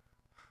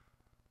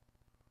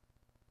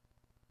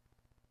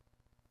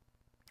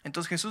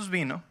 Entonces Jesús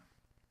vino.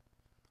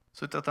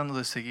 Estoy tratando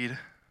de seguir.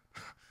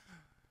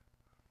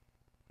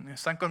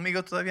 ¿Están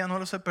conmigo todavía? ¿No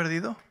los he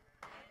perdido?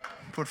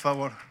 Por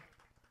favor.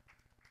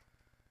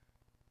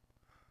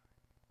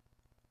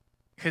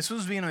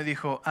 Jesús vino y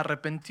dijo,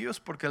 arrepentíos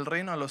porque el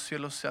reino de los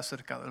cielos se ha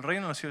acercado. El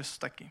reino de los cielos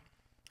está aquí.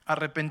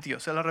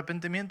 Arrepentíos. El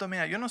arrepentimiento,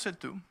 mira, yo no sé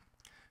tú,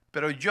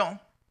 pero yo,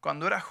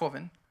 cuando era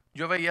joven,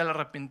 yo veía el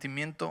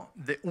arrepentimiento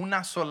de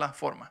una sola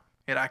forma.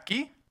 Era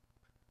aquí.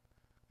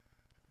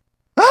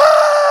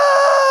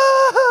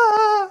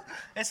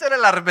 Ese era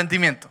el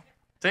arrepentimiento,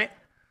 ¿sí?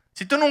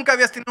 Si tú nunca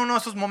habías tenido uno de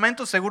esos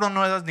momentos, seguro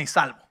no eras ni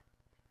salvo.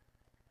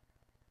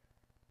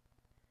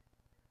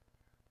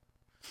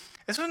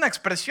 Eso es una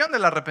expresión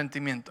del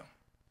arrepentimiento.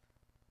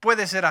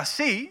 Puede ser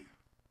así,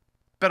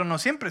 pero no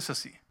siempre es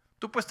así.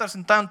 Tú puedes estar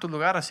sentado en tu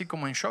lugar así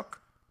como en shock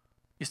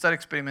y estar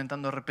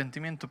experimentando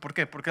arrepentimiento. ¿Por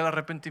qué? Porque el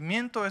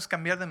arrepentimiento es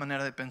cambiar de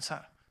manera de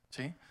pensar,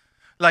 ¿sí?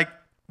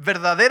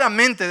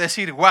 Verdaderamente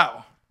decir,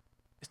 wow,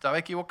 estaba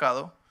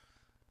equivocado,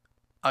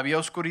 había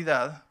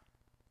oscuridad,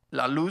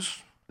 la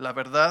luz, la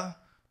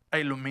verdad ha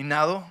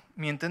iluminado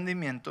mi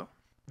entendimiento,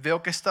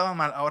 veo que estaba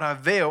mal, ahora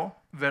veo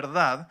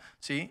verdad,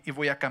 ¿sí? Y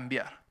voy a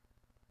cambiar.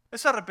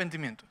 Es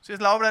arrepentimiento, ¿sí? Es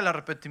la obra del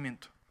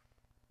arrepentimiento.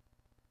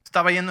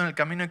 Estaba yendo en el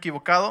camino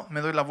equivocado, me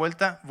doy la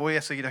vuelta, voy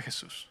a seguir a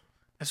Jesús.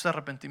 Eso es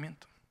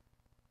arrepentimiento.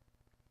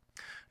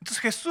 Entonces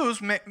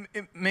Jesús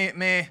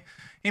me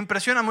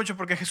impresiona mucho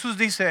porque Jesús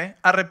dice,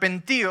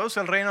 arrepentíos,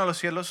 el reino de los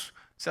cielos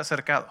se ha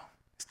acercado.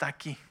 Está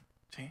aquí,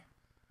 ¿sí?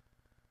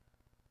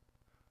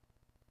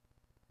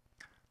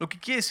 Lo que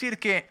quiere decir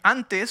que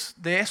antes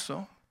de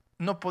eso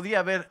no podía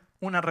haber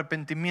un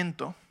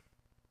arrepentimiento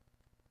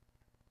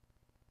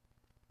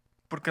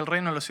porque el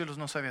reino de los cielos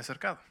no se había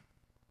acercado.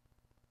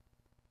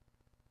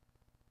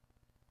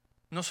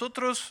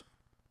 Nosotros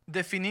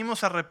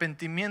definimos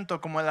arrepentimiento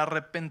como el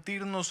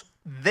arrepentirnos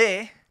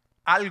de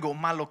algo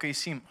malo que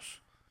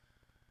hicimos.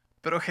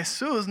 Pero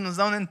Jesús nos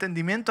da un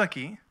entendimiento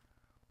aquí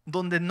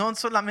donde no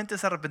solamente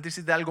es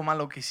arrepentirse de algo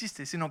malo que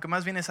hiciste, sino que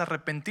más bien es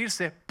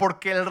arrepentirse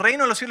porque el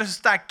reino de los cielos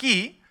está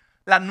aquí,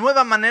 la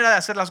nueva manera de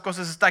hacer las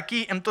cosas está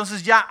aquí,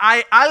 entonces ya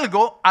hay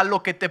algo a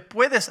lo que te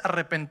puedes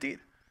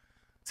arrepentir.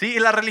 ¿Sí? Y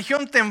la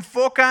religión te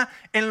enfoca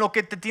en lo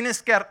que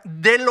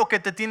de lo que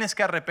te tienes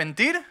que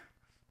arrepentir,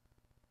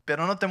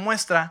 pero no te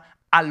muestra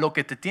a lo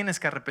que te tienes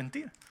que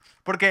arrepentir.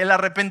 Porque el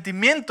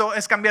arrepentimiento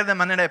es cambiar de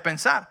manera de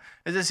pensar.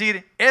 Es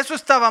decir, eso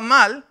estaba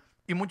mal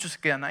y muchos se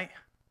quedan ahí.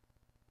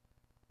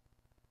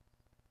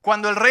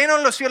 Cuando el reino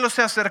de los cielos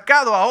se ha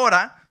acercado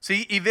ahora,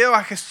 ¿sí? Y veo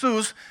a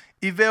Jesús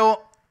y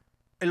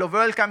lo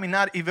veo al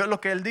caminar y veo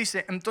lo que Él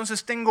dice,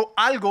 entonces tengo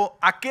algo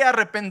a qué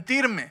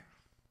arrepentirme.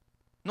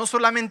 No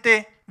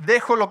solamente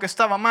dejo lo que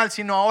estaba mal,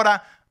 sino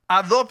ahora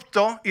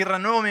adopto y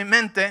renuevo mi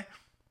mente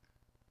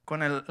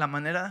con la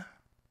manera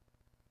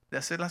de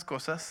hacer las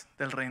cosas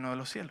del reino de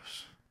los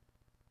cielos.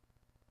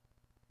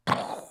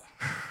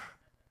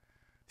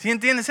 ¿Sí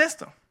entiendes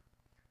esto?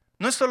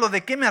 No es solo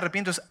de qué me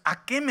arrepiento, es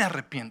a qué me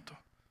arrepiento.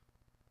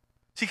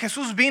 Si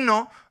Jesús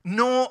vino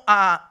no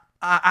a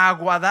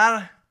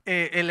aguadar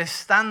el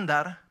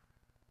estándar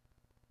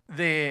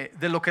de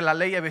lo que la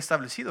ley había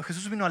establecido.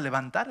 Jesús vino a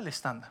levantar el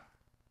estándar.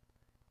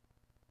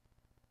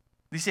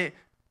 Dice,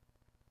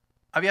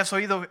 habías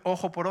oído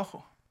ojo por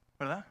ojo,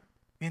 ¿verdad?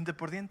 Diente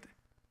por diente.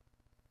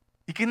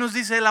 ¿Y qué nos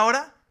dice Él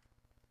ahora?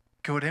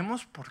 Que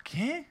oremos por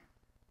qué.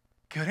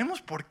 Que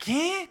oremos por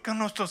qué. Con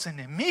nuestros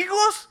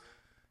enemigos.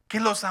 Que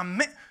los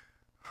amé.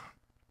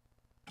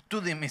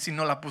 Tú dime si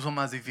no la puso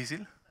más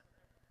difícil.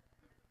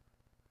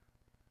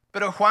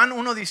 Pero Juan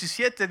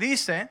 1:17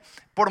 dice,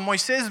 por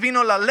Moisés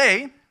vino la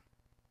ley,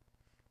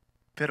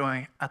 pero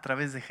a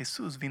través de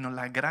Jesús vino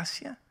la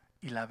gracia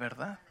y la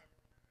verdad.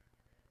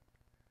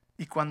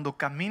 Y cuando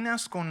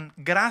caminas con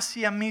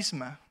gracia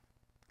misma,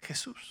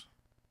 Jesús,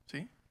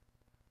 ¿sí?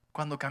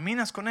 Cuando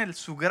caminas con Él,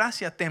 su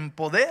gracia te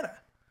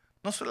empodera.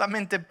 No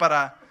solamente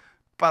para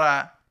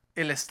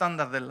el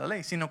estándar de la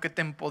ley, sino que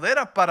te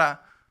empodera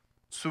para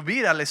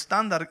subir al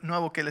estándar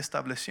nuevo que Él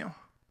estableció.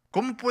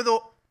 ¿Cómo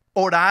puedo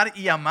orar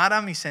y amar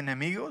a mis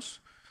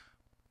enemigos?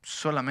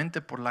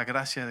 Solamente por la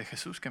gracia de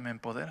Jesús que me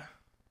empodera.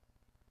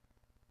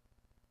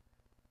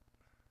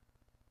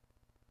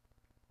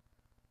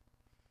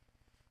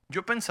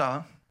 Yo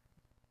pensaba,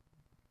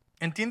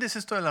 ¿entiendes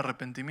esto del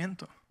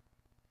arrepentimiento?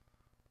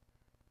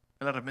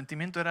 El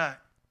arrepentimiento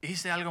era,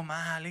 hice algo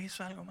mal.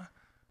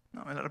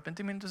 No, el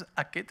arrepentimiento es,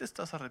 ¿a qué te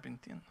estás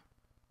arrepintiendo?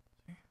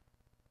 ¿Sí?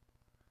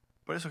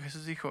 Por eso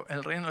Jesús dijo,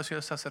 el reino de los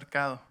cielos se ha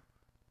acercado.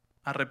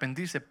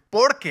 Arrepentirse,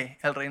 porque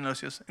el reino de los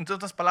cielos. En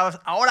otras palabras,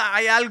 ahora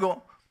hay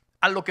algo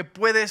a lo que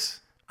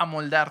puedes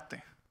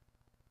amoldarte.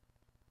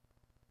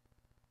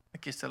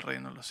 Aquí está el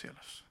reino de los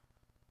cielos.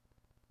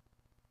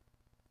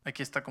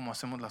 Aquí está cómo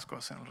hacemos las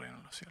cosas en el reino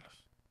de los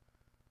cielos.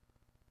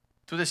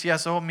 Tú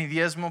decías, oh, mi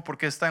diezmo, ¿por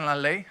qué está en la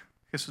ley?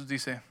 Jesús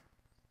dice,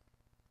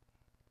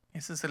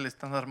 ese es el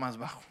estándar más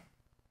bajo.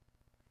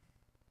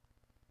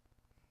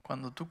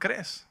 Cuando tú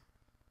crees,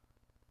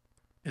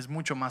 es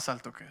mucho más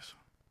alto que eso.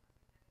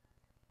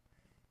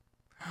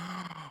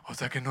 O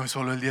sea que no es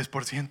solo el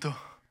 10%.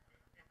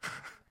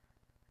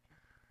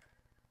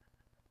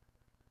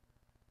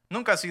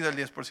 Nunca ha sido el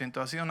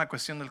 10%, ha sido una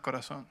cuestión del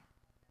corazón.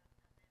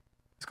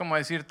 Es como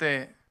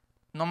decirte,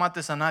 no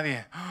mates a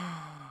nadie.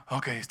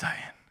 Ok, está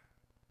bien.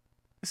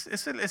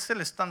 Es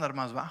el estándar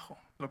más bajo,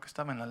 lo que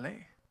estaba en la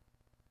ley.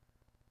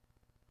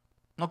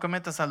 No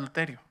cometas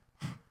adulterio.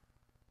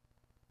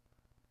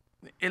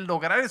 El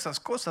lograr esas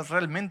cosas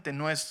realmente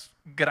no es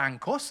gran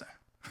cosa.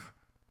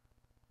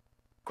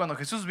 Cuando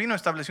Jesús vino,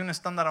 estableció un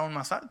estándar aún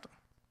más alto.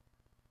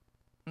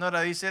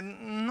 Ahora dice,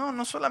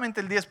 no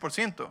solamente el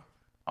 10%.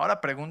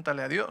 Ahora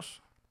pregúntale a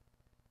Dios.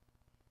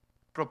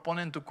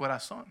 Propone en tu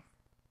corazón.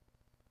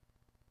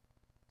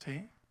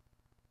 ¿Sí?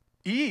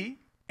 Y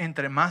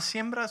entre más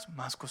siembras,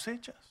 más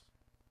cosechas.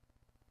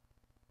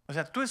 O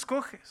sea, tú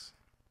escoges.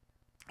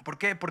 ¿Por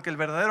qué? Porque el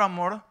verdadero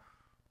amor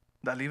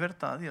da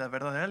libertad y la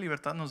verdadera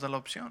libertad nos da la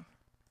opción.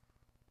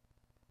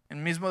 El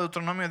mismo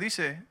Deuteronomio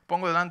dice,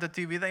 pongo delante de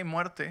ti vida y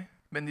muerte,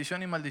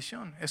 bendición y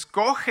maldición.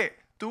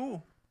 Escoge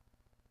tú.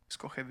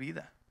 Escoge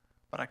vida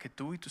para que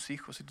tú y tus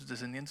hijos y tus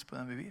descendientes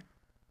puedan vivir.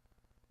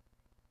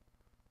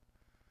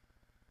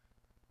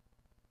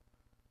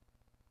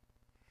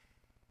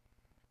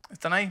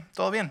 ¿Están ahí?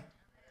 ¿Todo bien?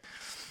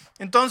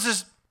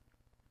 Entonces,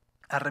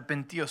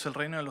 arrepentíos, el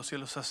reino de los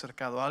cielos se ha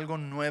acercado. Algo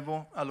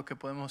nuevo a lo que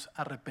podemos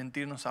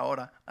arrepentirnos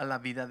ahora, a la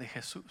vida de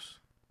Jesús,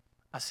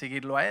 a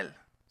seguirlo a Él,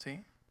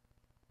 ¿sí?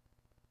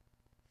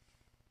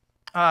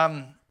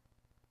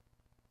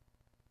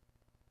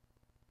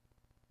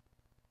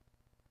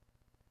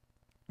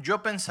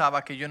 Yo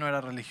pensaba que yo no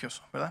era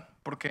religioso, ¿verdad?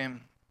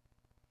 Porque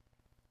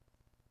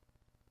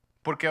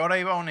ahora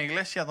iba a una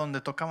iglesia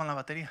donde tocaban la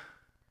batería.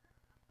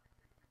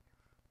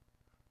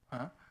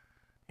 ¿Ah?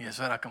 Y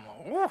eso era como,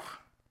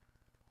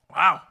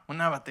 wow,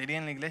 una batería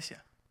en la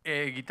iglesia.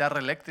 Guitarra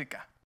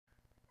eléctrica.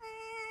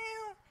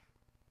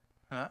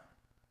 ¿Ah?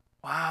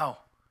 Wow,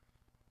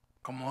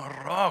 como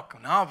rock.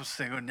 No, pues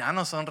ya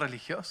no son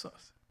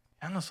religiosos.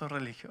 Ya no son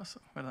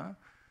religiosos, ¿verdad?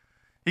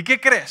 ¿Y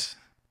qué crees?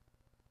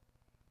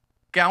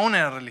 Que aún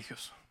era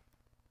religioso.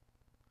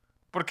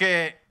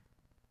 Porque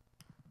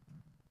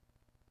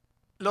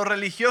lo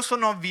religioso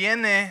no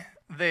viene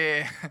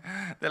de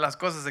las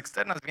cosas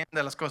externas, viene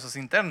de las cosas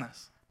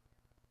internas.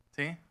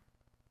 ¿sí?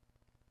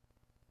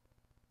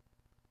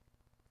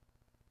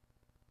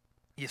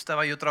 Y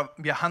estaba yo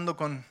viajando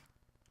con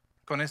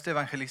este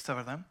evangelista,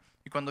 ¿verdad?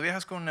 Y cuando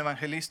viajas con un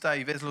evangelista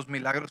y ves los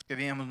milagros que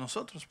veíamos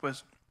nosotros,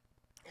 pues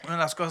una de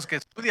las cosas que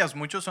estudias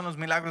mucho son los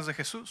milagros de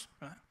Jesús,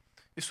 ¿verdad?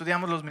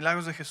 Estudiamos los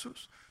milagros de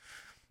Jesús.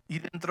 Y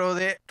dentro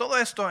de todo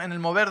esto, en el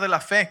mover de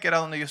la fe, que era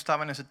donde yo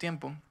estaba en ese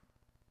tiempo,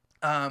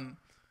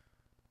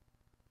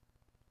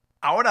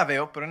 ahora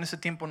veo, pero en ese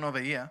tiempo no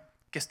veía,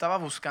 que estaba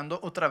buscando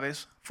otra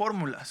vez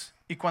fórmulas.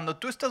 Y cuando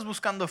tú estás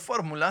buscando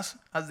fórmulas,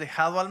 has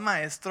dejado al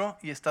maestro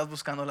y estás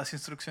buscando las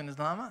instrucciones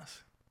nada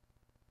más.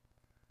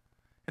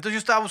 Entonces yo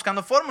estaba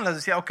buscando fórmulas,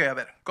 decía, ok, a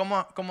ver,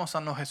 ¿cómo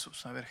sanó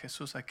Jesús? A ver,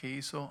 Jesús aquí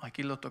hizo,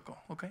 aquí lo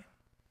tocó, ok,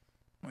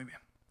 muy bien.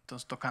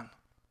 Entonces tocando,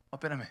 oh,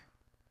 espérame.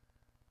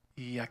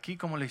 ¿Y aquí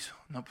cómo le hizo?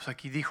 No, pues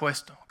aquí dijo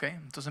esto, ok.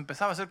 Entonces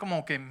empezaba a hacer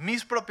como que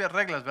mis propias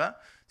reglas,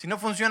 ¿verdad? Si no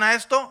funciona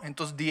esto,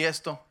 entonces di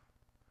esto.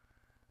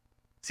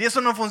 Si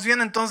eso no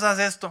funciona, entonces haz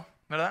esto,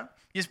 ¿verdad?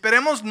 Y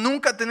esperemos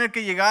nunca tener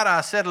que llegar a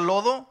hacer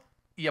lodo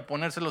y a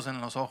ponérselos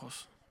en los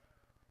ojos.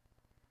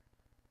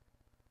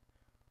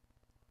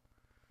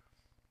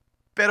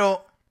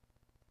 Pero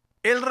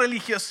el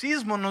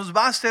religiosismo nos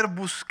va a hacer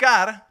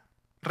buscar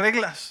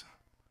reglas,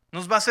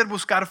 nos va a hacer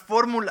buscar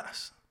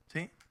fórmulas,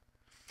 ¿sí?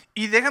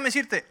 Y déjame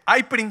decirte,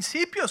 hay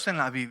principios en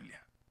la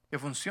Biblia que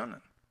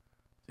funcionan,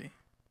 ¿sí?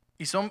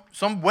 Y son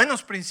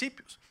buenos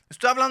principios.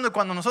 Estoy hablando de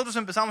cuando nosotros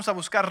empezamos a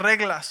buscar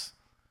reglas,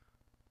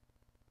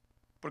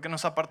 porque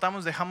nos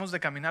apartamos, dejamos de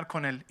caminar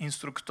con el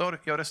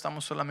instructor y ahora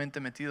estamos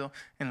solamente metidos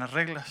en las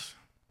reglas.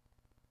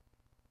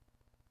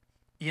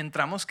 Y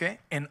entramos,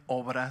 ¿qué? En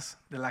obras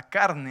de la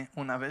carne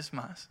una vez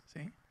más,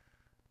 ¿sí?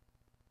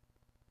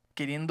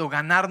 Queriendo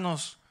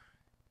ganarnos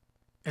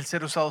el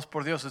ser usados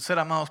por Dios, el ser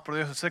amados por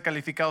Dios, el ser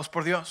calificados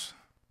por Dios.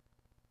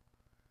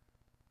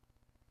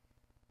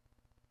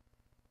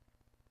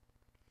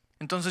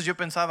 Entonces yo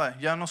pensaba,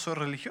 ya no soy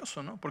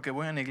religioso, ¿no? Porque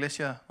voy a una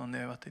iglesia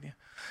donde hay batería.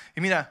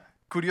 Y mira,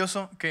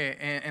 curioso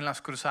que en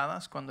las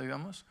cruzadas, cuando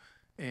íbamos,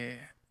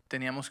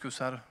 teníamos que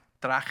usar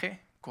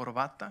traje,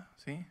 corbata,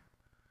 ¿sí?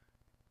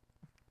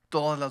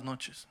 Todas las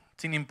noches,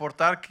 sin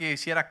importar que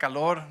hiciera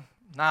calor,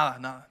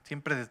 nada,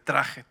 siempre de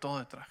traje, todo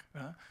de traje,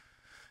 ¿verdad?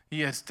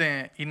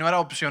 Y no era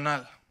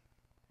opcional,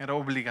 era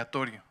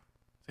obligatorio,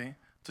 ¿sí?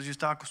 Entonces yo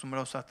estaba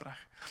acostumbrado a usar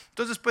traje.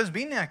 Entonces después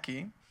vine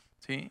aquí,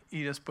 ¿sí?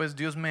 Y después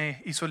Dios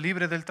me hizo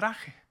libre del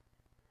traje.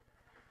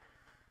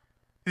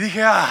 Y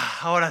dije,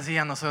 ahora sí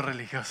ya no soy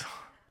religioso.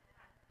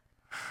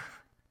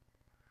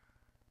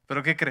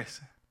 ¿Pero qué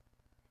crees?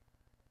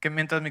 Que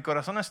mientras mi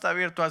corazón está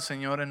abierto al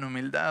Señor en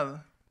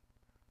humildad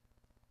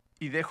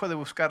y dejo de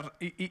buscar,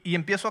 y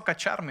empiezo a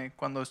cacharme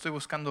cuando estoy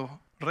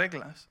buscando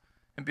reglas,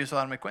 empiezo a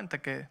darme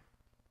cuenta que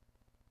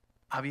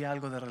había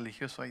algo de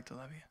religioso ahí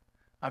todavía.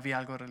 Había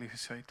algo de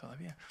religioso ahí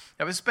todavía.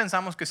 Y a veces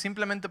pensamos que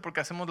simplemente porque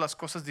hacemos las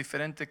cosas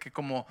diferente que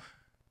como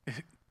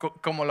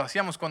lo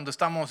hacíamos cuando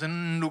estamos en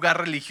un lugar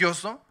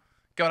religioso,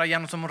 que ahora ya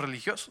no somos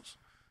religiosos.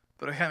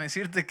 Pero déjame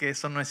decirte que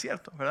eso no es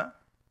cierto, ¿verdad?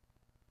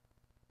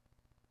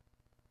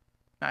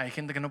 Hay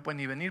gente que no puede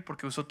ni venir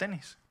porque usó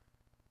tenis.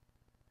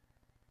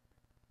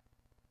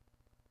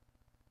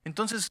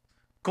 Entonces,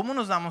 ¿cómo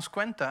nos damos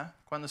cuenta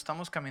cuando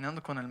estamos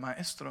caminando con el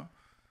maestro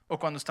o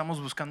cuando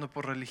estamos buscando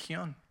por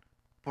religión,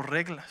 por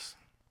reglas?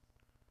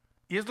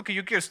 Y es lo que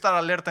yo quiero estar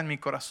alerta en mi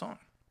corazón,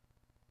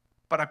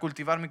 para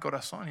cultivar mi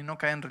corazón y no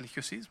caer en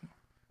religiosismo.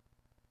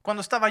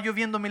 Cuando estaba yo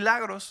viendo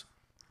milagros,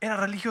 era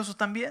religioso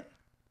también.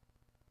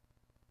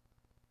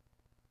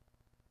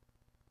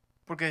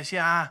 Porque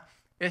decía,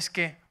 es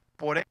que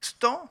por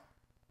esto,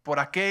 por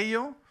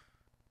aquello,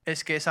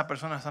 es que esa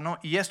persona sanó.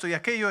 Y esto y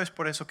aquello es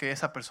por eso que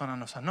esa persona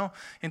no sanó.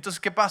 Entonces,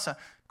 ¿qué pasa?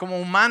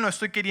 Como humano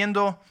estoy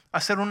queriendo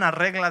hacer una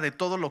regla de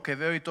todo lo que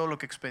veo y todo lo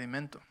que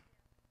experimento.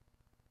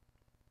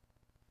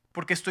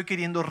 Porque estoy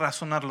queriendo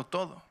razonarlo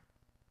todo.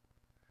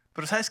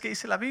 Pero ¿sabes qué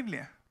dice la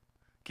Biblia?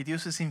 Que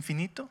Dios es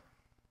infinito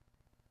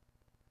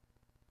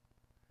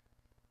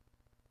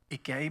y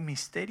que hay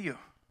misterio.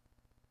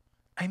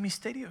 Hay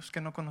misterios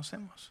que no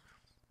conocemos.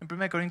 En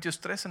 1 Corintios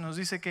 13 nos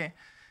dice que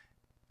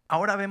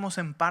ahora vemos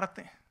en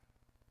parte.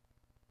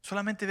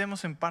 Solamente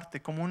vemos en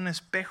parte, como un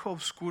espejo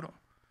oscuro.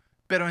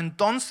 Pero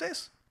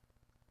entonces,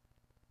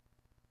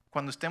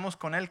 cuando estemos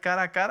con Él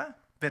cara a cara,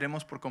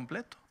 veremos por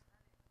completo.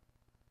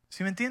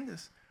 ¿Sí me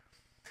entiendes?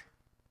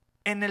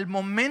 En el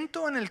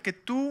momento en el que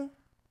tú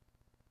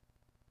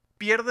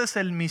pierdes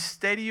el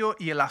misterio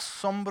y el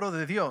asombro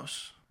de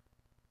Dios,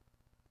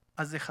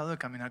 has dejado de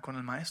caminar con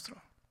el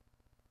Maestro.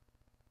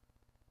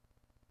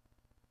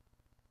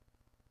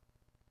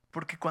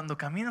 Porque cuando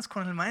caminas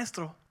con el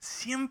Maestro,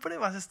 siempre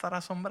vas a estar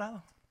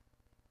asombrado.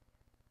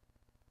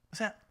 O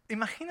sea,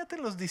 imagínate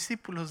los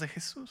discípulos de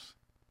Jesús.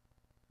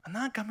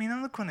 Andaban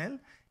caminando con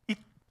Él y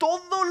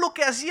todo lo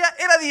que hacía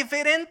era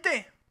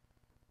diferente.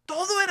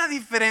 Todo era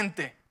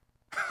diferente.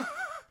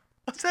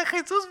 O sea,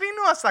 Jesús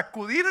vino a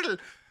sacudir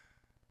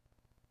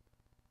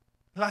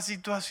la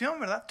situación,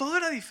 ¿verdad? Todo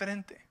era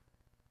diferente.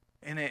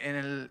 En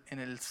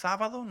el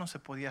sábado no se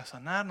podía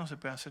no se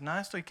podía hacer nada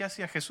de esto. ¿Y qué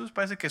hacía Jesús?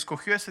 Parece que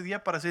escogió ese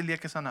día para ser el día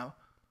que sanaba.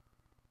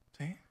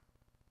 ¿Sí?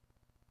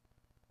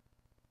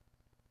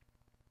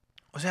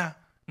 O sea,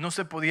 no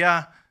se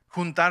podía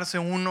juntarse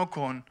uno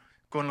con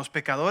los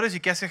pecadores. ¿Y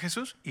qué hacía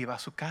Jesús? Iba a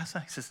su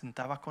casa y se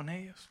sentaba con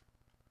ellos.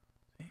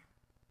 ¿Sí?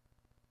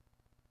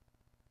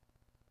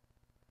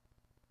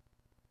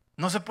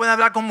 No se puede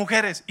hablar con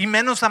mujeres, y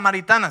menos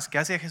samaritanas. ¿Qué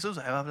hacía Jesús?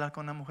 Ahí va a hablar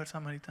con una mujer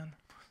samaritana.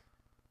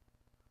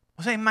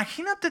 O sea,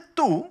 imagínate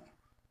tú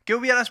qué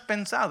hubieras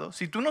pensado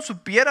si tú no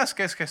supieras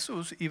que es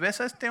Jesús y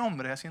ves a este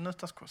hombre haciendo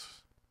estas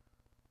cosas.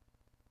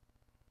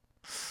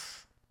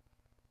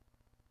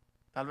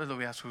 Tal vez lo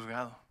hubieras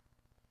juzgado.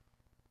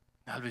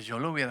 Tal vez yo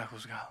lo hubiera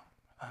juzgado.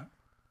 ¿Verdad?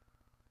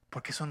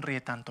 ¿Por qué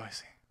sonríe tanto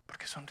ese? ¿Por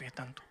qué sonríe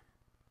tanto?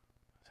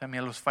 O sea,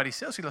 mira, los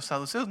fariseos y los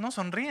saduceos no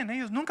sonríen.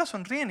 Ellos nunca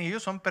sonríen y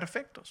ellos son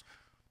perfectos.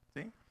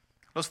 ¿Sí?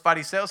 Los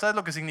fariseos, ¿sabes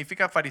lo que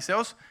significa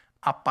fariseos?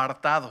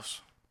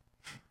 Apartados.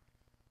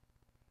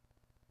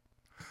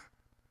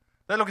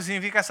 ¿Sabes lo que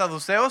significa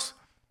saduceos?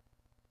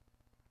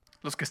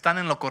 Los que están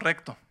en lo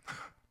correcto.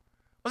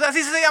 O sea,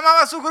 así se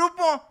llamaba su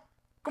grupo,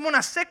 como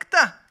una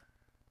secta.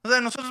 O sea,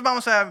 nosotros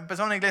vamos a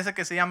empezar una iglesia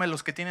que se llame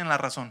los que tienen la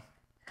razón.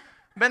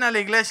 Ven a la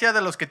iglesia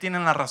de los que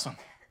tienen la razón.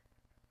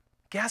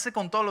 ¿Qué hace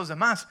con todos los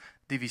demás?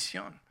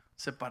 División,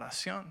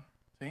 separación.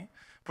 ¿Sí?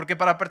 Porque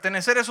para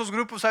pertenecer a esos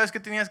grupos, ¿sabes qué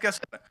tenías que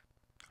hacer?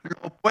 Lo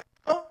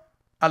opuesto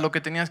a lo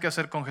que tenías que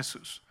hacer con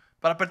Jesús.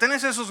 Para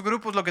pertenecer a esos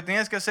grupos, lo que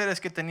tenías que hacer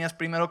es que tenías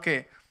primero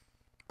que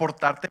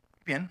portarte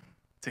bien,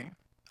 ¿sí?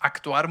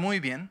 Actuar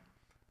muy bien,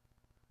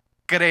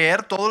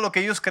 creer todo lo que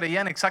ellos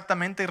creían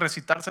exactamente y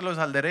recitárselos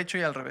al derecho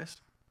y al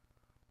revés.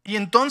 Y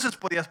entonces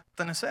podías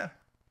pertenecer.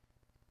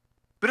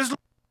 Pero es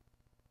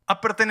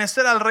a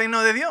pertenecer al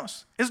reino de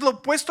Dios. Es lo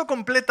opuesto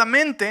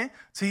completamente,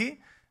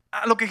 ¿sí?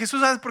 A lo que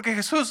Jesús hace, porque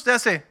Jesús te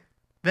hace,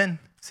 ven,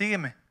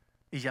 sígueme,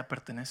 y ya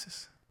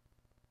perteneces.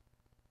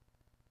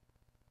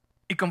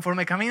 Y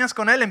conforme caminas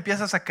con Él,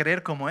 empiezas a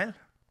creer como Él.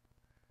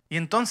 Y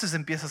entonces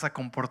empiezas a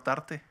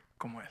comportarte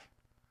como Él.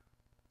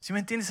 ¿Sí me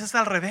entiendes? Es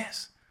al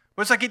revés.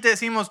 Por eso aquí te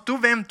decimos, tú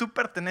ven, tú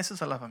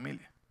perteneces a la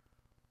familia.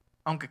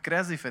 Aunque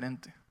creas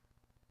diferente.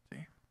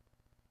 ¿Sí?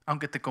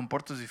 Aunque te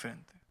comportes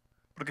diferente.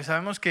 Porque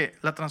sabemos que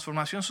la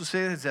transformación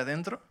sucede desde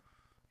adentro.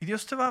 Y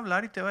Dios te va a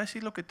hablar y te va a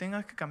decir lo que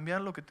tenga que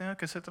cambiar, lo que tenga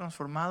que ser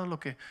transformado, lo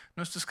que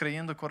no estés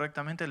creyendo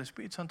correctamente. El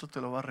Espíritu Santo te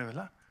lo va a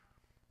revelar.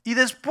 Y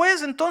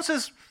después,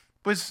 entonces,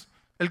 pues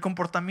el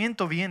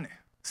comportamiento viene,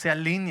 se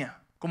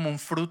alinea como un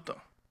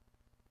fruto.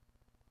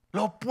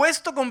 Lo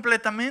opuesto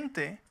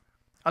completamente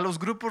a los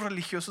grupos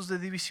religiosos de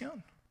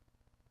división.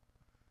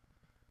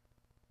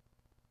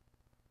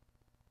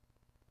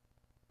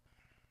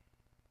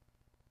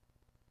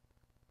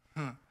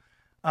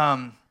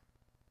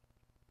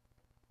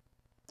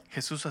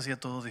 Jesús hacía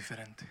todo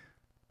diferente.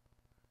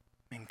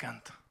 Me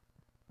encanta.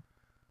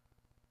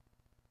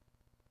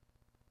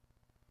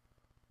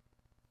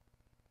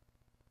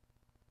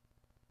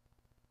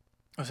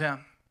 O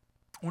sea,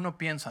 uno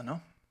piensa,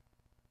 ¿no?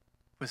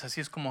 Pues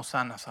así es como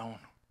sanas a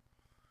uno.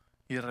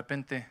 Y de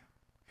repente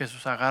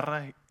Jesús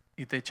agarra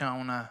y te echa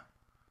una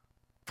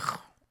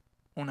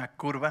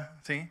curva,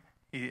 ¿sí?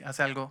 Y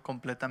hace algo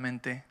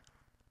completamente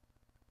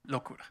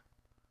locura.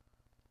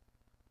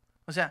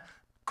 O sea,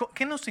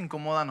 ¿qué nos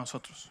incomoda a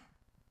nosotros?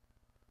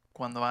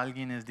 Cuando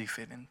alguien es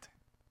diferente.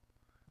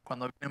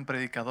 Cuando viene un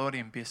predicador y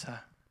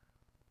empieza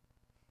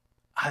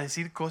a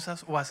decir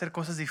cosas o a hacer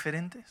cosas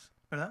diferentes,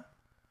 ¿verdad?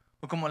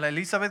 O como la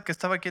Elizabeth que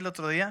estaba aquí el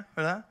otro día,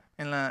 ¿verdad?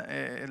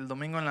 El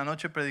domingo en la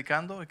noche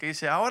predicando, que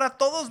dice, ahora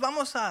todos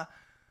vamos a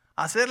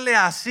hacerle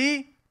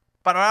así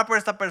para orar por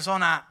esta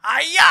persona.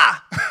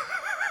 ¡Allá!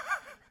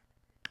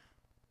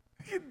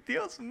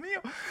 Dios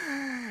mío,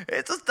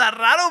 esto está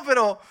raro,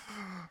 pero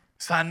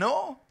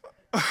sanó.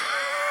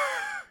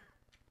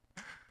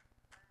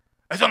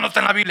 Eso no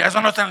está en la Biblia,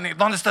 eso no está en...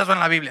 ¿Dónde está eso en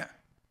la Biblia?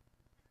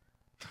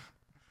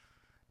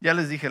 Ya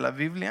les dije, la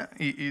Biblia,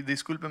 y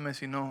discúlpenme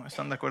si no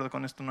están de acuerdo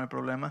con esto, no hay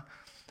problema.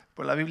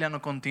 Pues la Biblia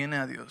no contiene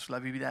a Dios, la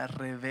Biblia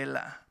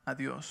revela a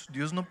Dios.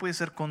 Dios no puede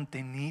ser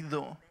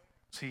contenido,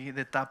 ¿sí?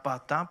 De tapa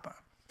a tapa,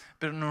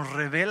 pero nos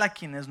revela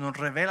quién es, nos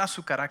revela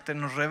su carácter,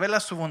 nos revela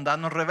su bondad,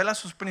 nos revela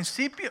sus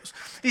principios.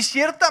 Y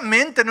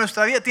ciertamente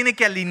nuestra vida tiene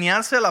que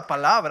alinearse a la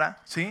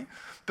palabra, ¿sí?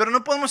 Pero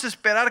no podemos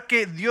esperar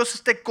que Dios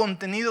esté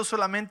contenido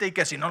solamente y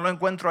que si no lo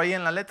encuentro ahí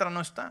en la letra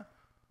no está.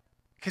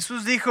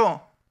 Jesús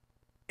dijo,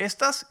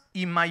 estas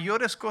y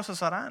mayores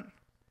cosas harán.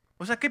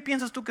 O sea, ¿qué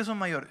piensas tú que son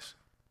mayores?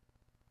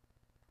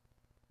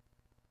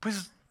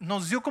 Pues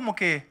nos dio como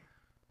que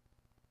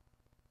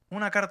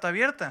una carta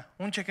abierta,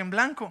 un cheque en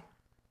blanco.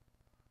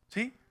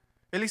 ¿Sí?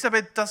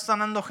 Elizabeth está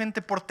sanando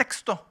gente por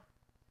texto.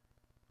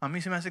 A mí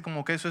se me hace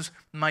como que eso es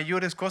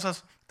mayores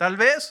cosas. Tal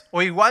vez,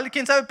 o igual,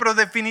 quién sabe, pero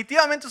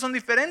definitivamente son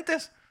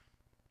diferentes.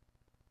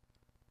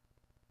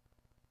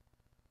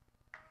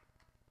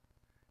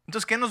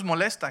 Entonces, ¿qué nos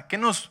molesta? ¿Qué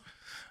nos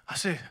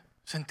hace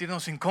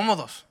sentirnos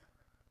incómodos?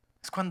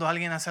 Es cuando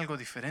alguien hace algo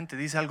diferente,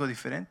 dice algo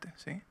diferente,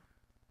 ¿sí?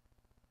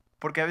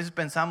 Porque a veces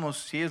pensamos,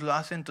 si ellos lo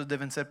hacen, entonces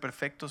deben ser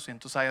perfectos y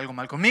entonces hay algo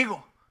mal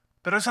conmigo.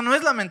 Pero esa no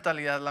es la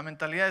mentalidad. La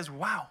mentalidad es,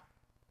 wow,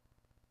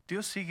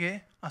 Dios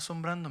sigue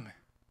asombrándome,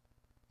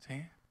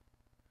 ¿sí?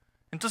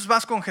 Entonces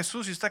vas con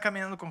Jesús y está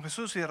caminando con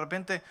Jesús y de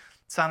repente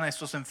sana a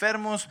estos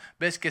enfermos,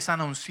 ves que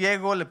sana a un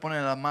ciego, le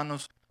pone las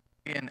manos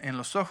en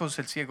los ojos,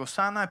 el ciego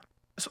sana.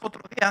 Es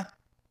otro día,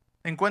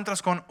 te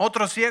encuentras con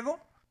otro ciego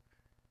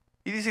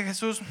y dice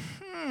Jesús,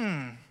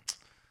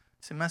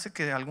 se me hace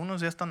que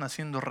algunos ya están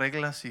haciendo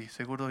reglas y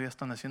seguro ya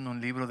están haciendo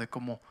un libro de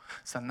cómo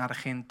sanar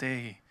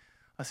gente,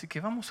 así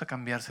que vamos a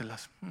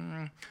cambiárselas.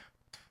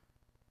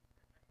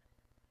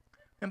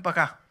 Ven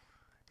para acá.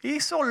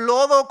 Hizo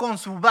lodo con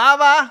su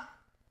baba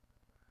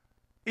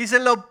y se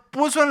lo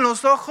puso en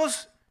los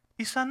ojos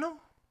y sanó.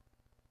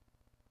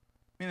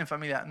 Miren,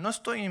 familia, no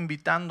estoy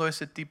invitando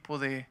ese tipo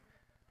de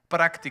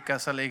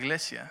prácticas a la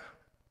iglesia.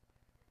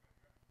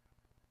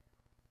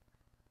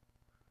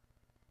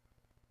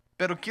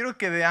 Pero quiero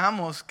que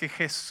veamos que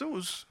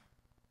Jesús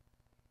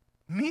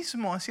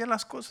mismo hacía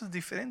las cosas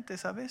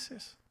diferentes a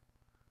veces.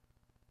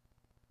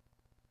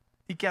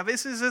 Y que a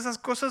veces esas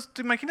cosas,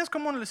 ¿te imaginas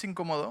cómo les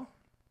incomodó?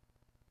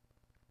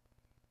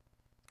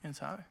 ¿Quién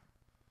sabe?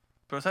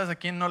 Pero ¿sabes a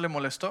quién no le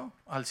molestó?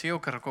 Al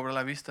ciego que recobró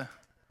la vista.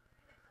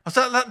 O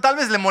sea, tal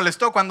vez le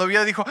molestó cuando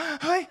vio y dijo,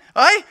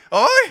 ¡ay!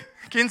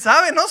 ¿Quién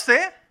sabe? No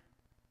sé.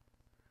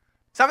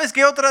 ¿Sabes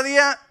qué otro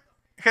día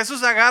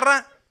Jesús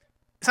agarra?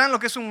 ¿Saben lo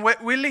que es un wet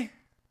willy?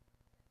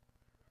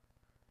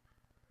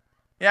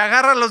 Y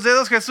agarra los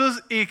dedos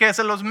Jesús y que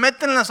se los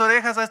mete en las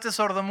orejas a este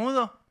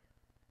sordomudo.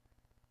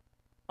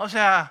 O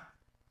sea,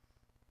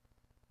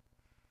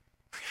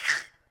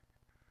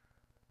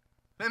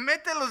 le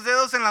mete los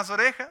dedos en las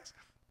orejas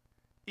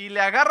y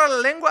le agarra la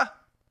lengua.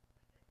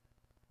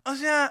 O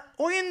sea,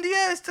 hoy en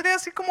día estaría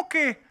así como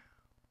que,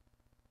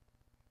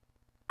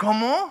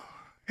 ¿cómo?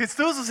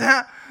 Jesús, o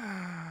sea,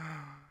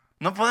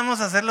 no podemos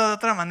hacerlo de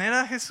otra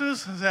manera,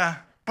 Jesús. O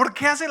sea, ¿por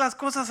qué hace las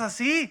cosas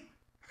así?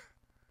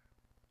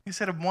 Es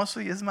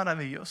hermoso y es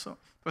maravilloso.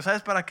 Pues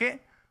 ¿sabes para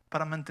qué?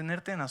 Para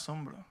mantenerte en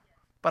asombro.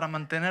 Para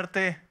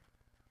mantenerte,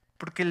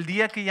 porque el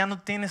día que ya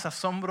no tienes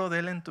asombro de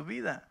Él en tu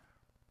vida,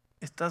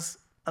 estás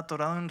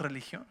atorado en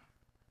religión.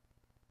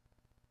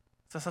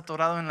 Estás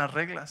atorado en las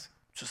reglas.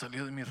 Se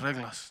salió de mis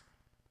reglas.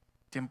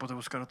 Tiempo de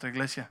buscar otra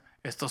iglesia.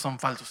 Estos son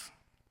falsos.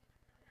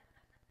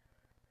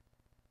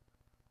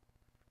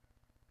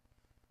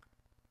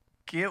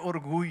 Qué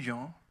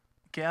orgullo,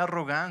 qué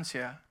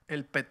arrogancia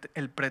el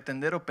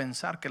pretender o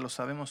pensar que lo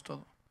sabemos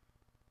todo.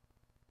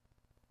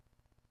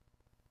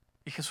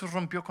 Y Jesús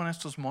rompió con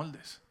estos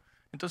moldes.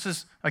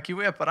 Entonces, aquí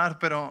voy a parar,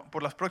 pero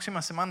por las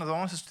próximas semanas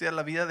vamos a estudiar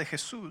la vida de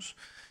Jesús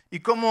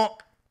y cómo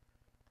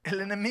el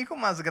enemigo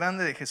más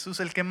grande de Jesús,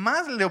 el que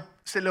más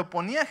se le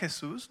oponía a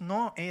Jesús,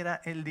 no era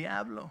el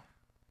diablo.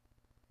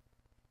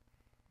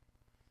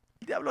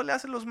 El diablo le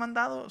hace los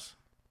mandados.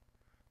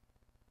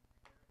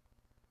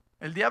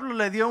 El diablo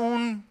de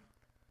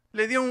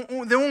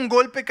un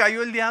golpe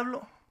cayó el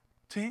diablo.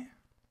 ¿Sí?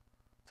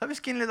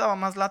 ¿Sabes quién le daba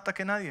más lata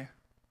que nadie?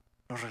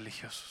 Los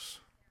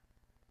religiosos.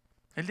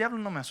 El diablo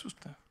no me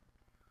asusta.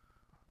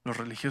 Los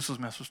religiosos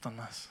me asustan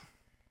más.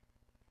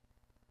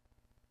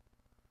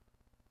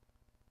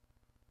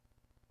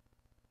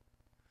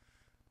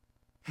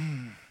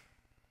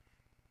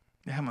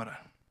 Déjame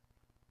orar.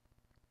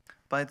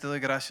 Padre, te doy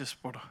gracias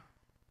por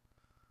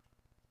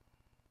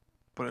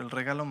el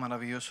regalo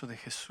maravilloso de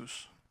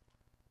Jesús.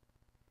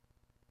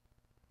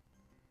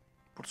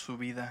 Por su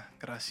vida,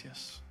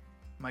 gracias.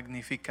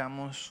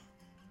 Magnificamos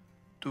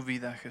tu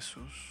vida,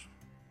 Jesús.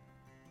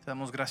 Te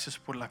damos gracias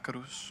por la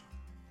cruz,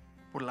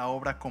 por la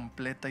obra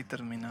completa y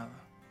terminada.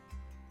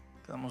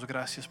 Te damos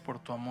gracias por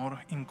tu amor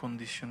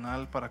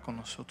incondicional para con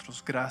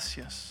nosotros.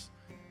 Gracias.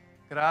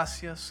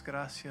 Gracias.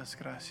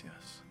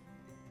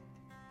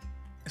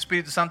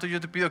 Espíritu Santo,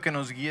 yo te pido que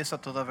nos guíes a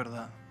toda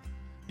verdad.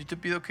 Yo te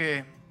pido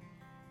que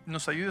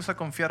nos ayudes a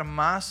confiar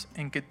más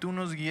en que tú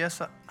nos guías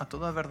a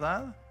toda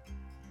verdad,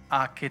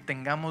 a que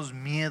tengamos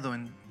miedo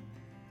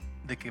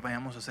de que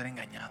vayamos a ser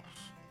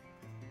engañados.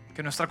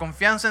 Que nuestra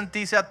confianza en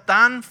ti sea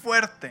tan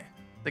fuerte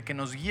de que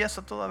nos guías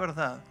a toda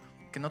verdad,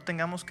 que no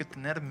tengamos que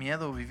tener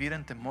miedo o vivir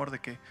en temor de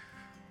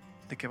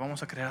que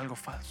vamos a creer algo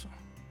falso.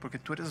 Porque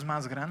tú eres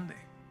más grande,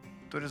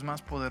 tú eres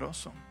más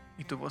poderoso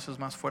y tu voz es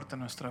más fuerte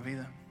en nuestra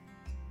vida.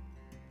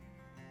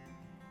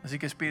 Así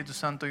que Espíritu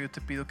Santo, yo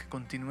te pido que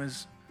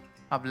continúes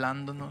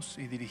hablándonos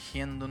y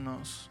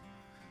dirigiéndonos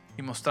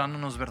y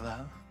mostrándonos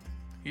verdad.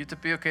 Y yo te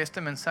pido que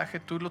este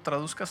mensaje tú lo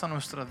traduzcas a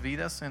nuestras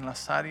vidas en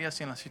las áreas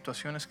y en las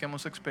situaciones que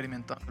hemos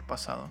experimentado en el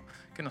pasado.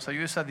 Que nos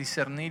ayudes a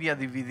discernir y a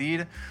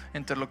dividir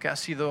entre lo que ha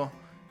sido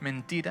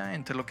mentira,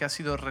 entre lo que ha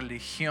sido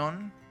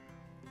religión.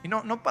 Y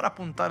no para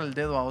apuntar el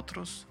dedo a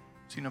otros,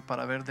 sino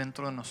para ver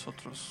dentro de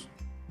nosotros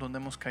donde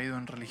hemos caído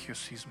en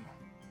religiosismo.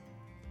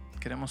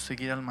 Queremos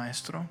seguir al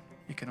Maestro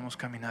y queremos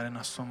caminar en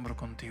asombro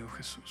contigo,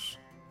 Jesús.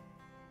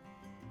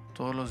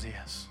 Todos los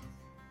días.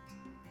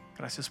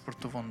 Gracias por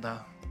tu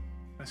bondad.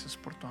 Gracias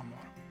por tu amor.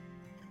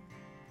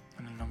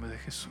 En el nombre de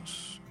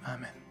Jesús.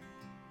 Amén.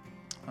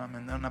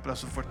 Amén. Da un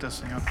aplauso fuerte al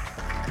Señor.